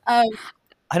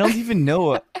 I don't even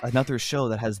know another show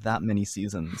that has that many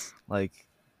seasons. Like,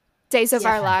 Days of Yeah,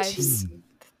 our lives. geez.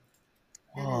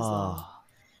 That is long. oh,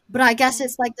 But I guess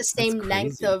it's like the same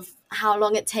length crazy. of how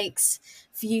long it takes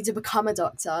for you to become a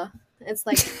doctor. It's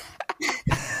like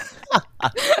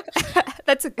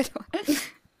That's a good one.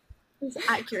 it's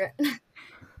accurate.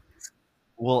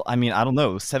 well, I mean, I don't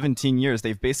know. 17 years.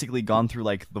 They've basically gone through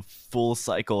like the full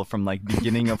cycle from like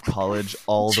beginning of college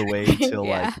all the way till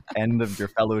Yeah. like end of your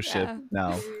fellowship. Yeah.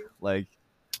 Now, like,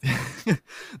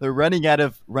 they're running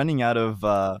out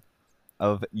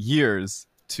of years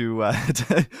to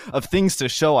of things to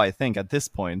show. I think at this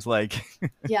point, like.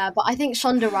 Yeah, but I think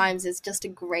Shonda Rhimes is just a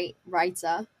great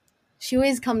writer. She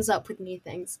always comes up with new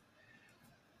things.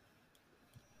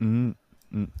 Yeah.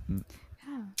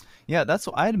 Yeah, that's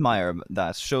what I admire.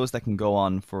 That shows that can go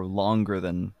on for longer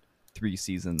than 3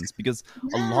 seasons, because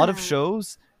a lot of Yeah.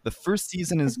 shows, the first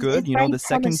season is It's good. You know, very the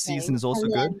second promising, season is also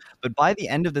and good, then- but by the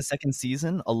end of the second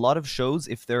season, a lot of shows,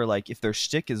 if their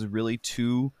shtick is really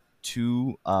too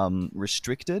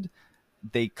restricted,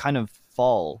 they kind of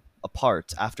fall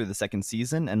apart after the second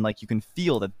season, and like you can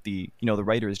feel that the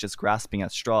writer is just grasping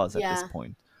at straws at this Yeah.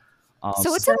 point. So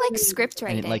what's it like script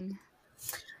and it, writing?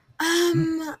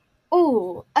 like-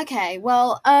 Oh, okay.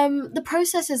 Well, the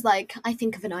process is like I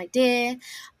think of an idea,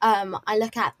 I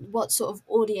look at what sort of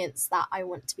audience that I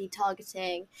want to be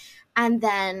targeting, and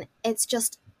then it's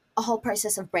just a whole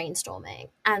process of brainstorming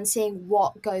and seeing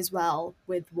what goes well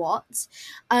with what.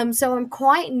 So I'm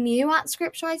quite new at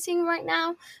script writing right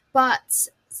now, but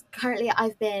currently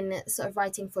I've been sort of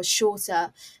writing for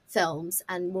shorter films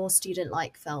and more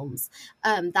student-like films.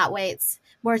 That way it's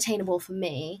more attainable for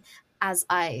me as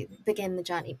I begin the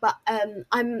journey. But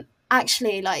I'm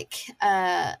actually like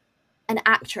an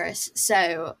actress,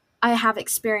 so I have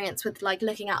experience with like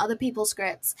looking at other people's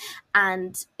scripts,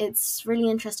 and it's really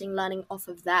interesting learning off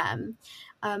of them.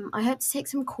 I hope to take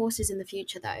some courses in the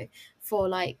future though for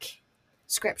like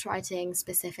script writing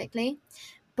specifically.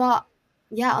 But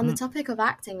yeah, on the topic of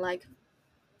acting, like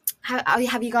are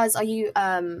you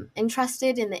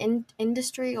interested in the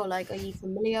industry, or like are you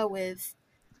familiar with?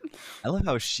 I love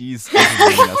how she's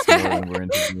interviewing us more than we're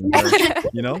interviewing her.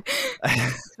 You know,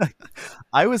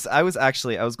 I was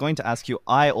going to ask you.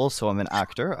 I also am an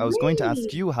actor. I was going to ask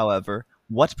Really? you, however,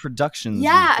 what productions?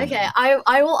 Yeah, you've been okay. in.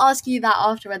 I will ask you that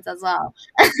afterwards as well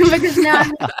because now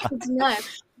I'm interested to know.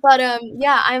 But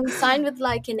yeah, I'm signed with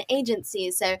like an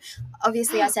agency. So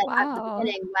obviously, I said at the Wow.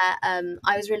 beginning where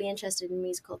I was really interested in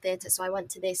musical theatre. So I went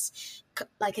to this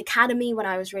like academy when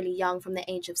I was really young, from the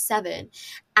age of 7.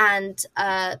 And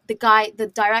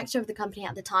the director of the company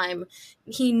at the time,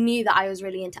 he knew that I was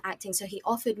really into acting, so he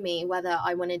offered me whether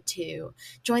I wanted to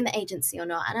join the agency or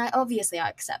not. And I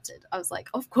accepted. I was like,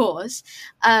 of course.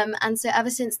 And so ever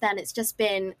since then, it's just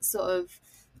been sort of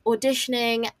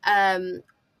auditioning.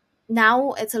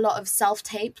 Now it's a lot of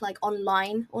self-tape, like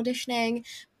online auditioning.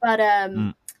 But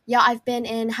yeah, I've been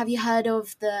in, have you heard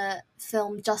of the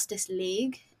film Justice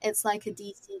League? It's like a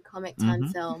DC comic time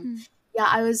film. Mm-hmm. Yeah,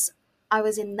 I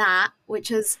was in that,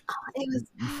 which was it was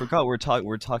You forgot we're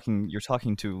talking. You're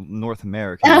talking to North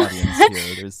American audience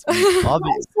here. There's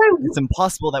it's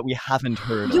impossible that we haven't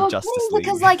heard You're of Justice kidding, League.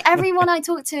 because like everyone I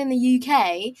talk to in the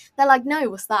UK, they're like, no,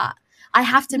 what's that? I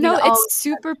have to be No, the it's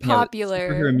super popular.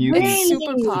 superhero movies- It's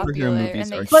super Really? popular Superhero movies in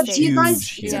the are But States. do you guys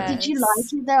huge did, here. did you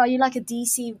like it though? Are you like a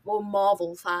DC or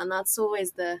Marvel fan? That's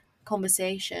always the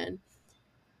conversation.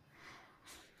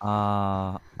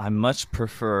 I much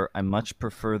prefer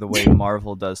the way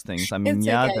Marvel does things. I mean, It's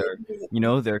yeah,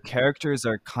 okay. their characters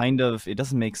are kind of, it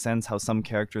doesn't make sense how some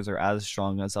characters are as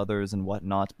strong as others and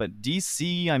whatnot. But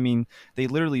DC, I mean, they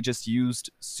literally just used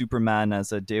Superman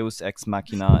as a Deus ex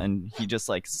machina, and he just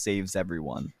like saves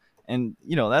everyone. And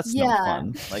that's no Yeah.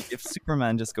 fun. Like if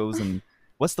Superman just goes and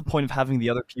what's the point of having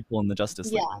the other people in the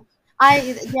Justice League?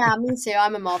 Yeah, me too.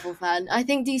 I'm a Marvel fan. I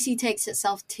think DC takes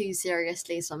itself too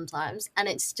seriously sometimes, and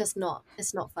it's just not.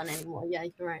 It's not fun anymore. Yeah,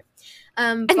 you're right.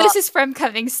 And But this is from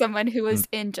coming someone who was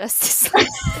in Justice League.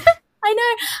 I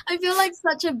know. I feel like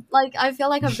I feel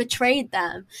like I've betrayed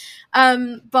them.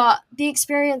 But the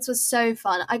experience was so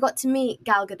fun. I got to meet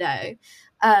Gal Gadot.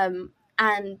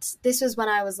 And this was when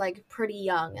I was like pretty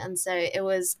young, and so it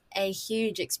was a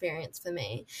huge experience for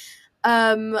me.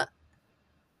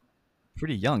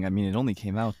 Pretty young. I mean, it only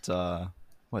came out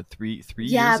what, three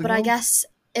Yeah, years but ago? I guess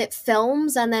it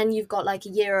films, and then you've got like a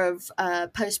year of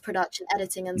post-production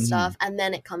editing and stuff, and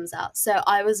then it comes out. So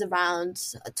I was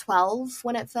around 12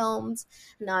 when it filmed,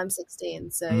 and now I'm 16.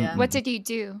 So yeah. What did you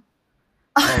do?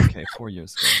 Oh, okay, 4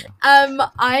 years ago. Yeah.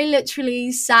 I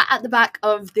literally sat at the back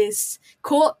of this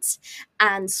court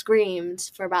and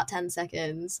screamed for about 10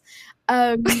 seconds.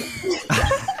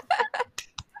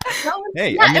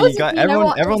 Hey, yeah, I mean, it was- you got you know everyone.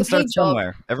 what? It Everyone was a big starts job.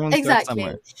 somewhere. Everyone starts Exactly.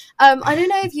 somewhere. I don't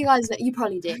know if you guys know, you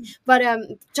probably do, but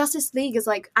Justice League is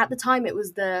like, at the time it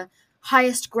was the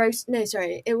highest gross. No,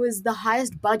 sorry, it was the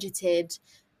highest budgeted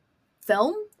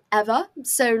film ever.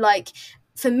 So like,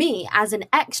 for me as an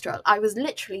extra, I was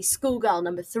literally schoolgirl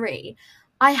number 3.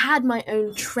 I had my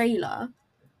own trailer,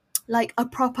 like a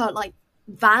proper like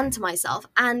van to myself,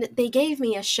 and they gave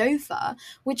me a chauffeur,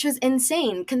 which was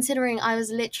insane considering I was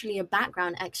literally a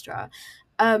background extra.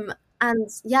 And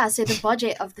yeah, so the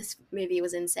budget of this movie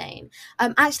was insane.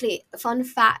 Actually, fun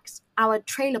fact, our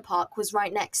trailer park was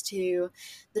right next to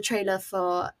the trailer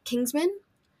for Kingsman.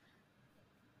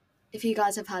 If you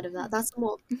guys have heard of that, that's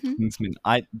more.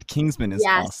 Kingsman is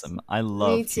Yes, awesome. I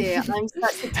love. Me too. Kingsman. I'm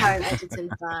such a Taron Egerton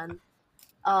fan.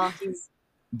 Oh, he's.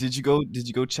 Did you go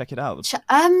check it out?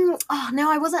 Oh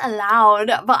no, I wasn't allowed,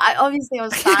 but I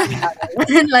was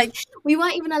fan. Like, we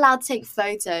weren't even allowed to take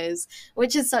photos,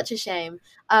 which is such a shame.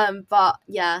 But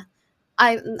yeah,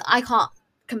 I can't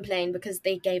complain because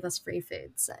they gave us free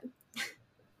food, so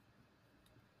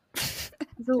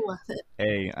it's all worth it.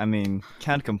 Hey, I mean,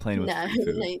 can't complain with No, free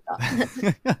food. no,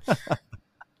 you can't.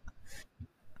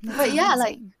 But yeah,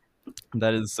 like,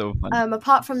 that is so fun.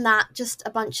 apart from that, just a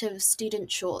bunch of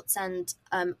student shorts and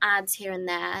ads here and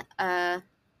there,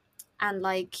 and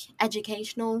like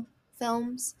educational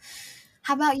films.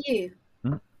 How about you?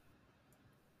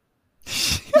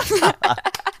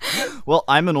 Well,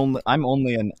 I'm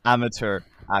only an amateur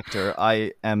actor.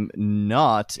 I am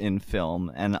not in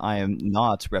film, and I am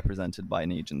not represented by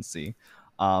an agency.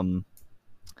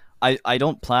 I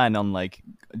don't plan on like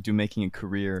making a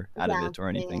career out of it or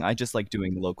anything. Yeah. I just like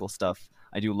doing local stuff.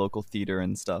 I do local theater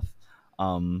and stuff.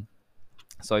 So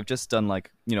I've just done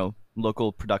like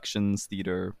local productions,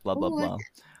 theater, blah blah Ooh,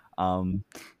 blah.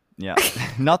 Yeah,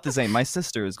 not the same. My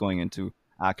sister is going into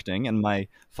acting, and my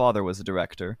father was a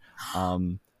director.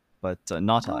 But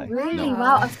not I. Really? No.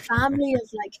 Wow, a family of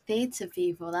like theatre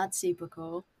people. That's super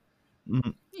cool.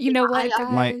 You know what,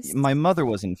 My mother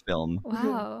was in film.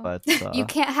 Wow. But you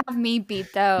can't have me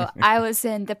beat though. I was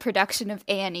in the production of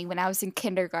Annie when I was in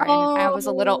kindergarten. I was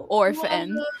a little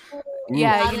orphan. Wow.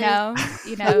 Yeah,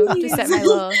 you know, just at my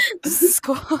little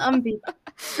school.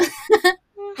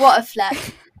 What a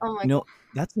flex. Oh my god.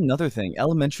 That's another thing.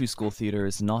 Elementary school theater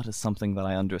is not something that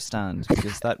I understand,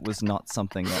 because that was not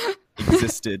something that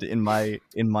existed in my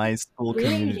school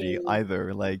community Really?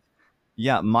 either. Like,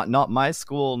 yeah, not my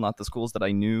school, not the schools that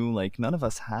I knew. Like, none of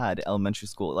us had elementary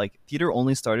school. Like, theater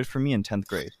only started for me in 10th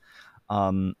grade.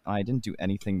 I didn't do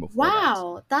anything before that.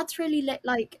 Wow, that's really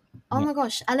like, oh Yeah. my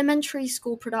gosh, elementary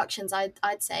school productions,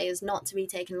 I'd say, is not to be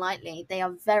taken lightly. They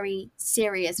are very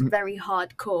serious, very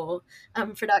hardcore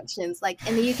productions. Like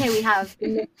in the UK, we have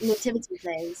the nativity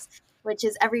plays, which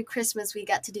is every Christmas we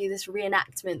get to do this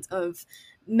reenactment of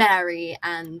Mary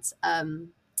and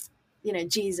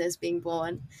Jesus being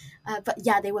born. But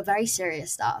yeah, they were very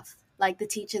serious stuff. Like the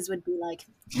teachers would be like,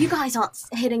 "You guys aren't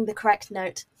hitting the correct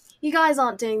note. You guys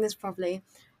aren't doing this properly.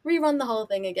 Rerun the whole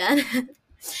thing again."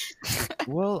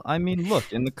 Well, I mean,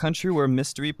 look, in the country where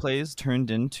mystery plays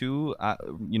turned into,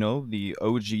 the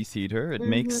OG theater, it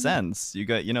makes Mhm. sense. You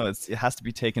got, it has to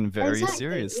be taken very Exactly,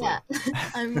 seriously. yeah.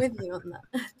 I'm with you on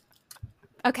that.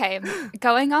 Okay,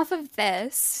 going off of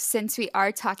this, since we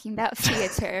are talking about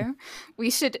theater, we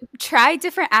should try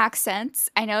different accents.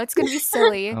 I know it's going to be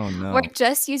silly. Oh no. We're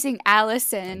just using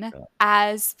Allison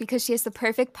God. because she has the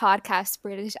perfect podcast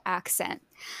British accent.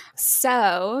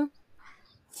 So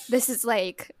this is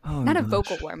like not a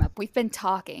vocal warm up. We've been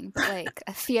talking, but like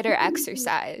a theater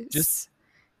exercise.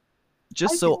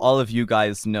 Just so all of you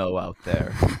guys know out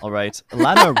there, all right?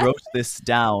 Alana wrote this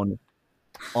down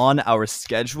on our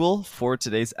schedule for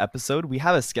today's episode. We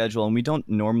have a schedule and we don't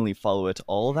normally follow it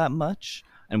all that much,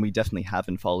 and we definitely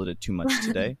haven't followed it too much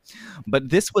today. But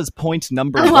this was point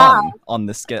number one on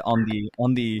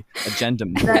the agenda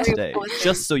for today,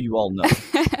 just so you all know.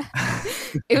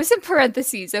 It was in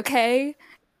parentheses, okay?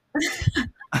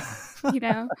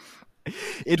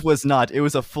 It was not. It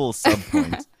was a full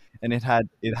subpoint. And it had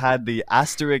the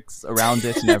asterisks around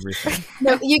it and everything.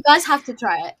 No, you guys have to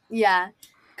try it. Yeah.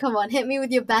 Come on, hit me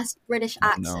with your best British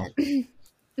accent.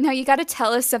 No, you got to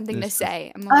tell us something to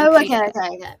say. Okay.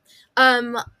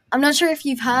 I'm not sure if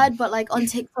you've heard, but like on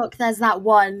TikTok, there's that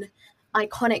one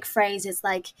iconic phrase. It's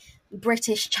like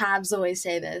British chavs always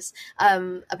say this.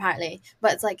 Apparently,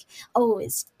 but it's like, oh,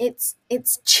 it's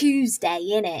Tuesday,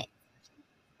 innit?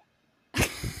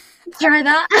 Try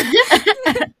that.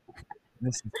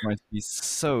 This is going to be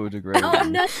so degrading. Oh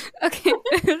no. Okay,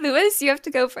 Lewis, you have to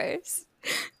go first.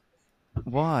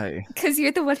 Why? Because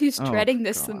you're the one who's dreading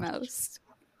this the most.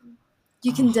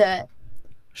 You can do it.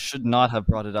 Should not have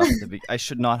brought it up. I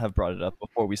should not have brought it up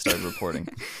before we started recording.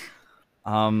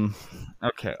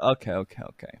 Okay.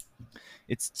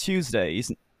 It's Tuesday.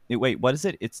 Wait, what is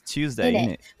it? It's Tuesday,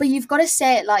 isn't it? But you've got to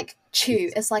say it like chew.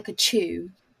 It's like a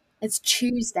chew. It's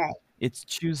Tuesday. It's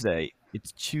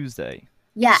Tuesday.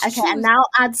 Yeah, okay, and now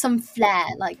add some flair.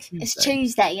 Like, it's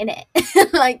Tuesday, innit?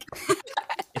 Like,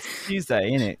 it's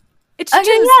Tuesday, innit? It's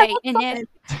Tuesday, innit?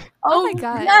 Oh my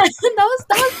god. Yeah, that was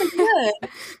pretty good.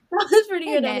 That was pretty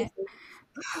good, honestly.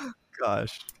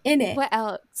 Gosh. Innit? What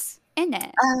else?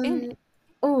 Innit?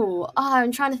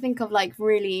 I'm trying to think of, like,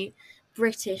 really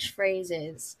British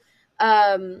phrases.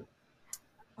 Why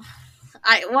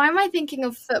am I thinking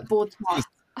of football talk?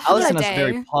 Allison has a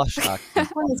very posh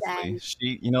accent.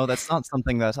 She, that's not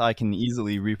something that I can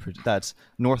easily reproduce. That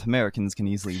North Americans can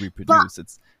easily reproduce.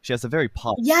 She has a very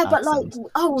posh. Yeah, accent. but like,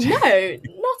 oh no,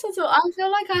 not at all. I feel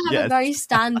like I have a very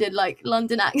standard like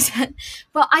London accent,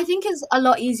 but I think it's a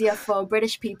lot easier for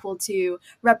British people to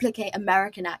replicate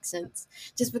American accents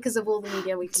just because of all the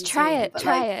media we can try it.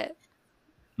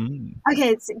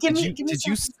 Okay, so give me. Did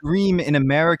you scream in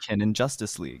American in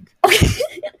Justice League?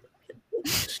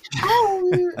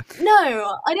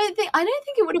 No, I don't think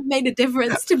it would have made a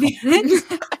difference, to be honest.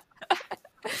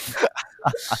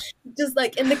 Just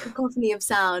like in the cacophony of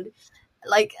sound,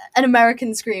 like an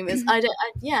American scream is. I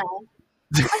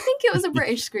think it was a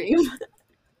British scream.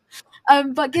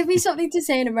 But give me something to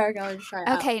say in American. I'll just try it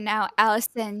Okay, out. now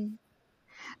Allison.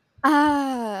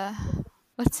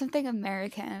 What's something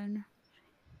American?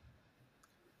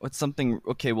 What's something?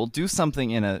 Okay, we'll do something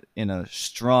in a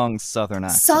strong Southern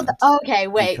accent. Okay,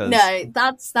 wait, no,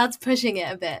 that's pushing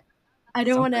it a bit. I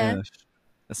don't want to.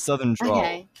 A Southern drawl.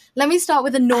 Okay, let me start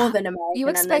with a Northern American. You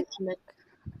expect?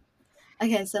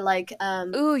 Okay, so like,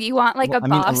 ooh, you want like a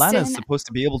Boston? Alana's supposed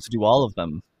to be able to do all of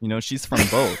them. She's from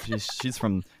both. She's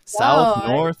from South,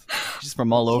 North. She's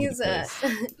from all over the place.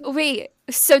 Wait,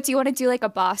 so do you want to do like a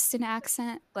Boston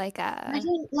accent, like a? I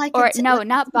don't like. Or no,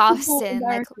 not Boston.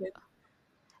 Like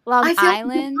Long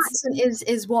Island accent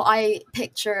is what I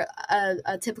picture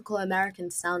a typical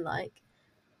American sound like.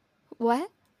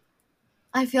 What?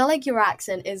 I feel like your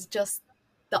accent is just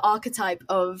the archetype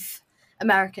of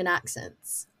American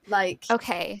accents. Like,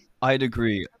 okay, I'd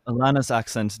agree. Alana's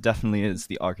accent definitely is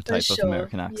the archetype of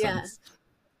American accents.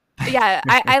 Yeah,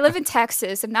 I live in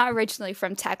Texas. I'm not originally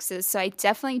from Texas, so I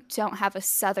definitely don't have a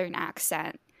southern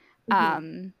accent.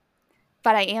 Um,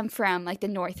 but I am from like the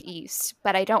Northeast,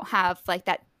 but I don't have like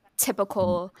that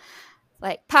typical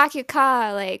like pocket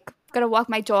car, like gonna walk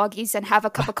my doggies and have a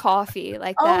cup of coffee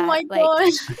like Oh my that. Like,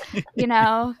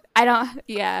 gosh. I don't,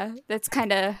 yeah, that's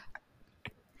kind of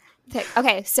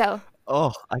okay. So,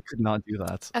 Oh, I could not do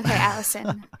that. okay,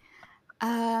 Allison,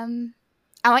 um,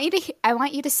 I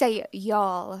want you to say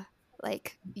y'all,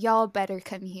 like y'all better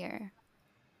come here.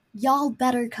 Y'all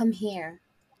better come here.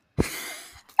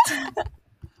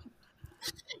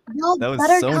 Y'all That was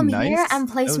better so come nice. here and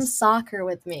play That some was, soccer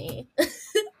with me.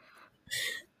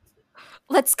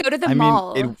 Let's go to the I mean,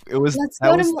 mall. it was Let's that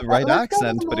go to was the right let's go to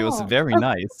accent, the but it was mall. very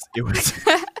nice. It was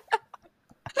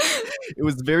it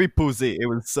was very posé. It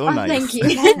was so Oh, nice. thank you.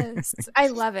 Yes, I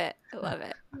love it. I love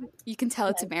it. You can tell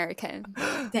it's American.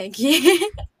 Thank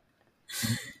you.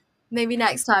 Maybe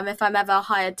next time, if I'm ever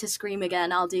hired to scream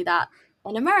again, I'll do that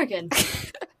in American.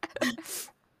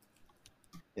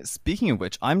 Speaking of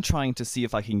which, I'm trying to see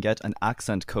if I can get an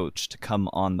accent coach to come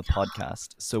on the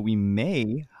podcast. So we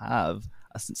may have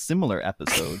a similar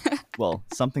episode. Well,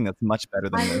 something that's much better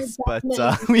than I would this, but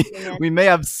definitely be doing it. we may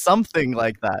have something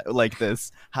like that, like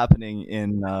this, happening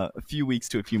in a few weeks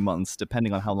to a few months,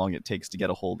 depending on how long it takes to get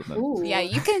a hold of him. Ooh. Yeah,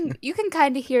 you can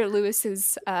kind of hear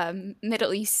Lewis's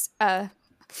Middle East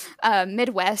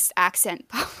Midwest accent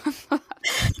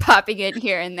popping in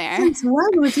here and there. Since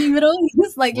when was he Middle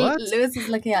East? Like What? Lewis is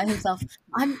looking at himself.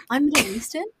 I'm Middle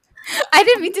Eastern. I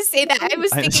didn't mean to say that. I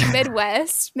was I- thinking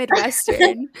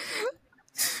Midwestern.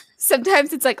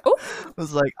 Sometimes it's like, oh, I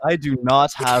was like, I do not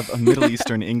have a Middle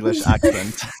Eastern English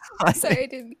accent. sorry, I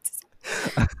didn't mean to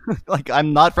say. Like,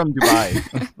 I'm not from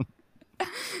Dubai.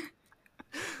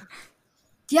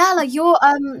 Yeah, like you're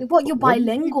you're What do you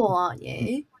bilingual, aren't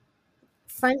you?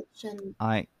 French and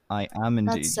I am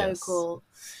indeed. that's so yes. cool.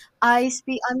 I'm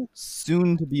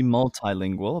Soon to be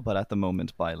multilingual, but at the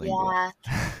moment bilingual.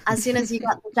 yeah. As soon as you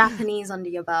got the Japanese under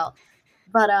your belt.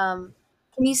 But can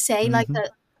you say like Mhm.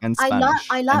 the And I Spanish.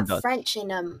 learned and Dutch. French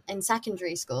in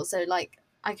secondary school, so like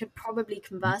I could probably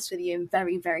converse with you in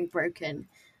very, very broken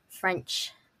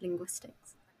French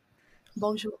linguistics.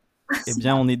 Bonjour. Eh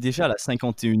bien, on est déjà à la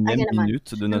 51e Okay, never mind.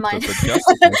 minute de notre Never mind. podcast.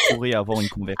 On pourrait avoir une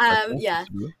conversation. Yeah.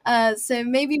 si tu veux. So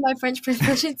maybe my French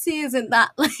proficiency isn't that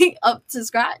like up to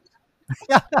scratch.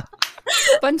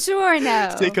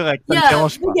 Buongiorno. C'est correct. Ça me Yeah,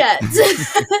 dérange pas. forget.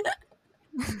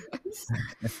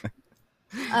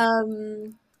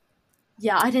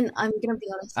 Yeah, I'm gonna be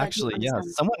honest. I didn't Actually, yeah,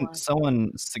 understand the word.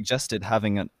 someone suggested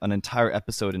having an entire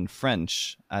episode in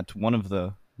French at one of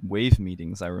the Wave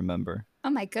meetings, I remember. Oh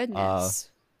my goodness.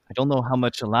 I don't know how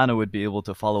much Alana would be able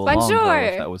to follow along, though, Bonjour.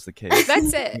 if that was the case.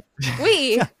 That's it.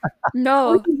 Oui.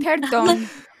 No. Pardon.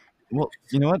 Well,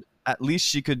 you know what? At least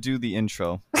she could do the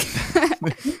intro.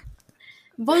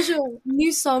 Bonjour,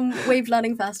 New Some Wave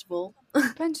Learning Festival.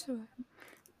 Bonjour.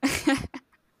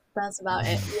 That's about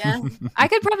it. Yeah. I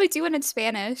could probably do it in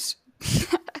Spanish.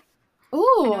 I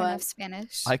Ooh. know enough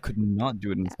Spanish. I could not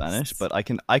do it in Yes. Spanish, but I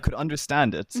could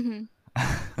understand it. Mhm.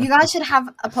 You guys should have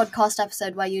a podcast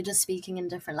episode where you're just speaking in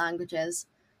different languages,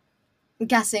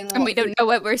 guessing what. And we don't know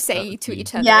what we're saying to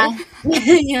each other. Yeah.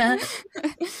 Yeah.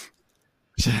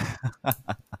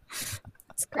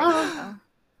 It's great. Oh. though.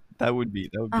 That would be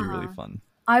really Uh-huh. fun.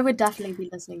 I would definitely be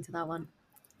listening to that one.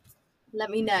 Let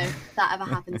me know if that ever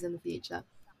happens in the future.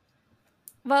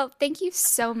 Well, thank you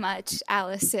so much,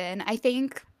 Allison. I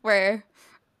think we're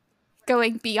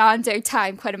going beyond our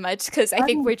time quite a much because I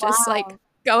think Oh, we're just like wow.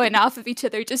 going off of each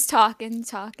other, just talking.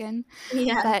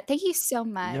 Yeah. But thank you so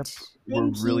Yep, much. we're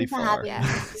Thank you really for far. having me.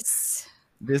 Yes.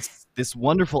 This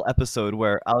wonderful episode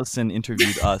where Allison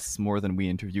interviewed us more than we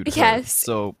interviewed her. Yes.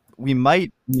 So we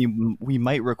might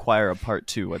require a part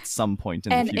 2 at some point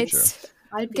in And the future. it's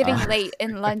I'd be getting down. late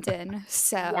in London,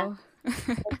 so Yeah. It's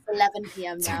 11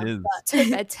 p.m. now. It is. to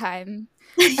bedtime.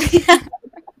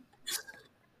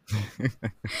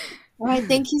 All right,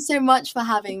 thank you so much for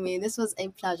having me. This was a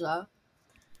pleasure.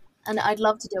 And I'd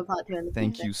love to do a part 2 in the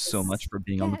Thank future. you so much for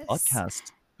being on the Yes. podcast.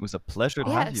 It was a pleasure to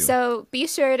Yeah, have you. so be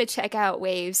sure to check out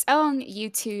Wave's own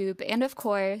YouTube and, of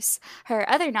course, her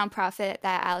other nonprofit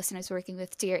that Allison is working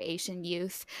with, Dear Asian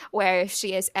Youth, where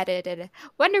she has edited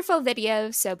wonderful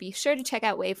videos. So be sure to check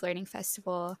out Wave Learning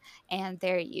Festival and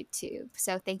their YouTube.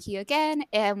 So thank you again,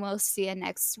 and we'll see you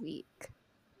next week.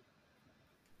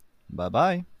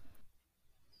 Bye-bye.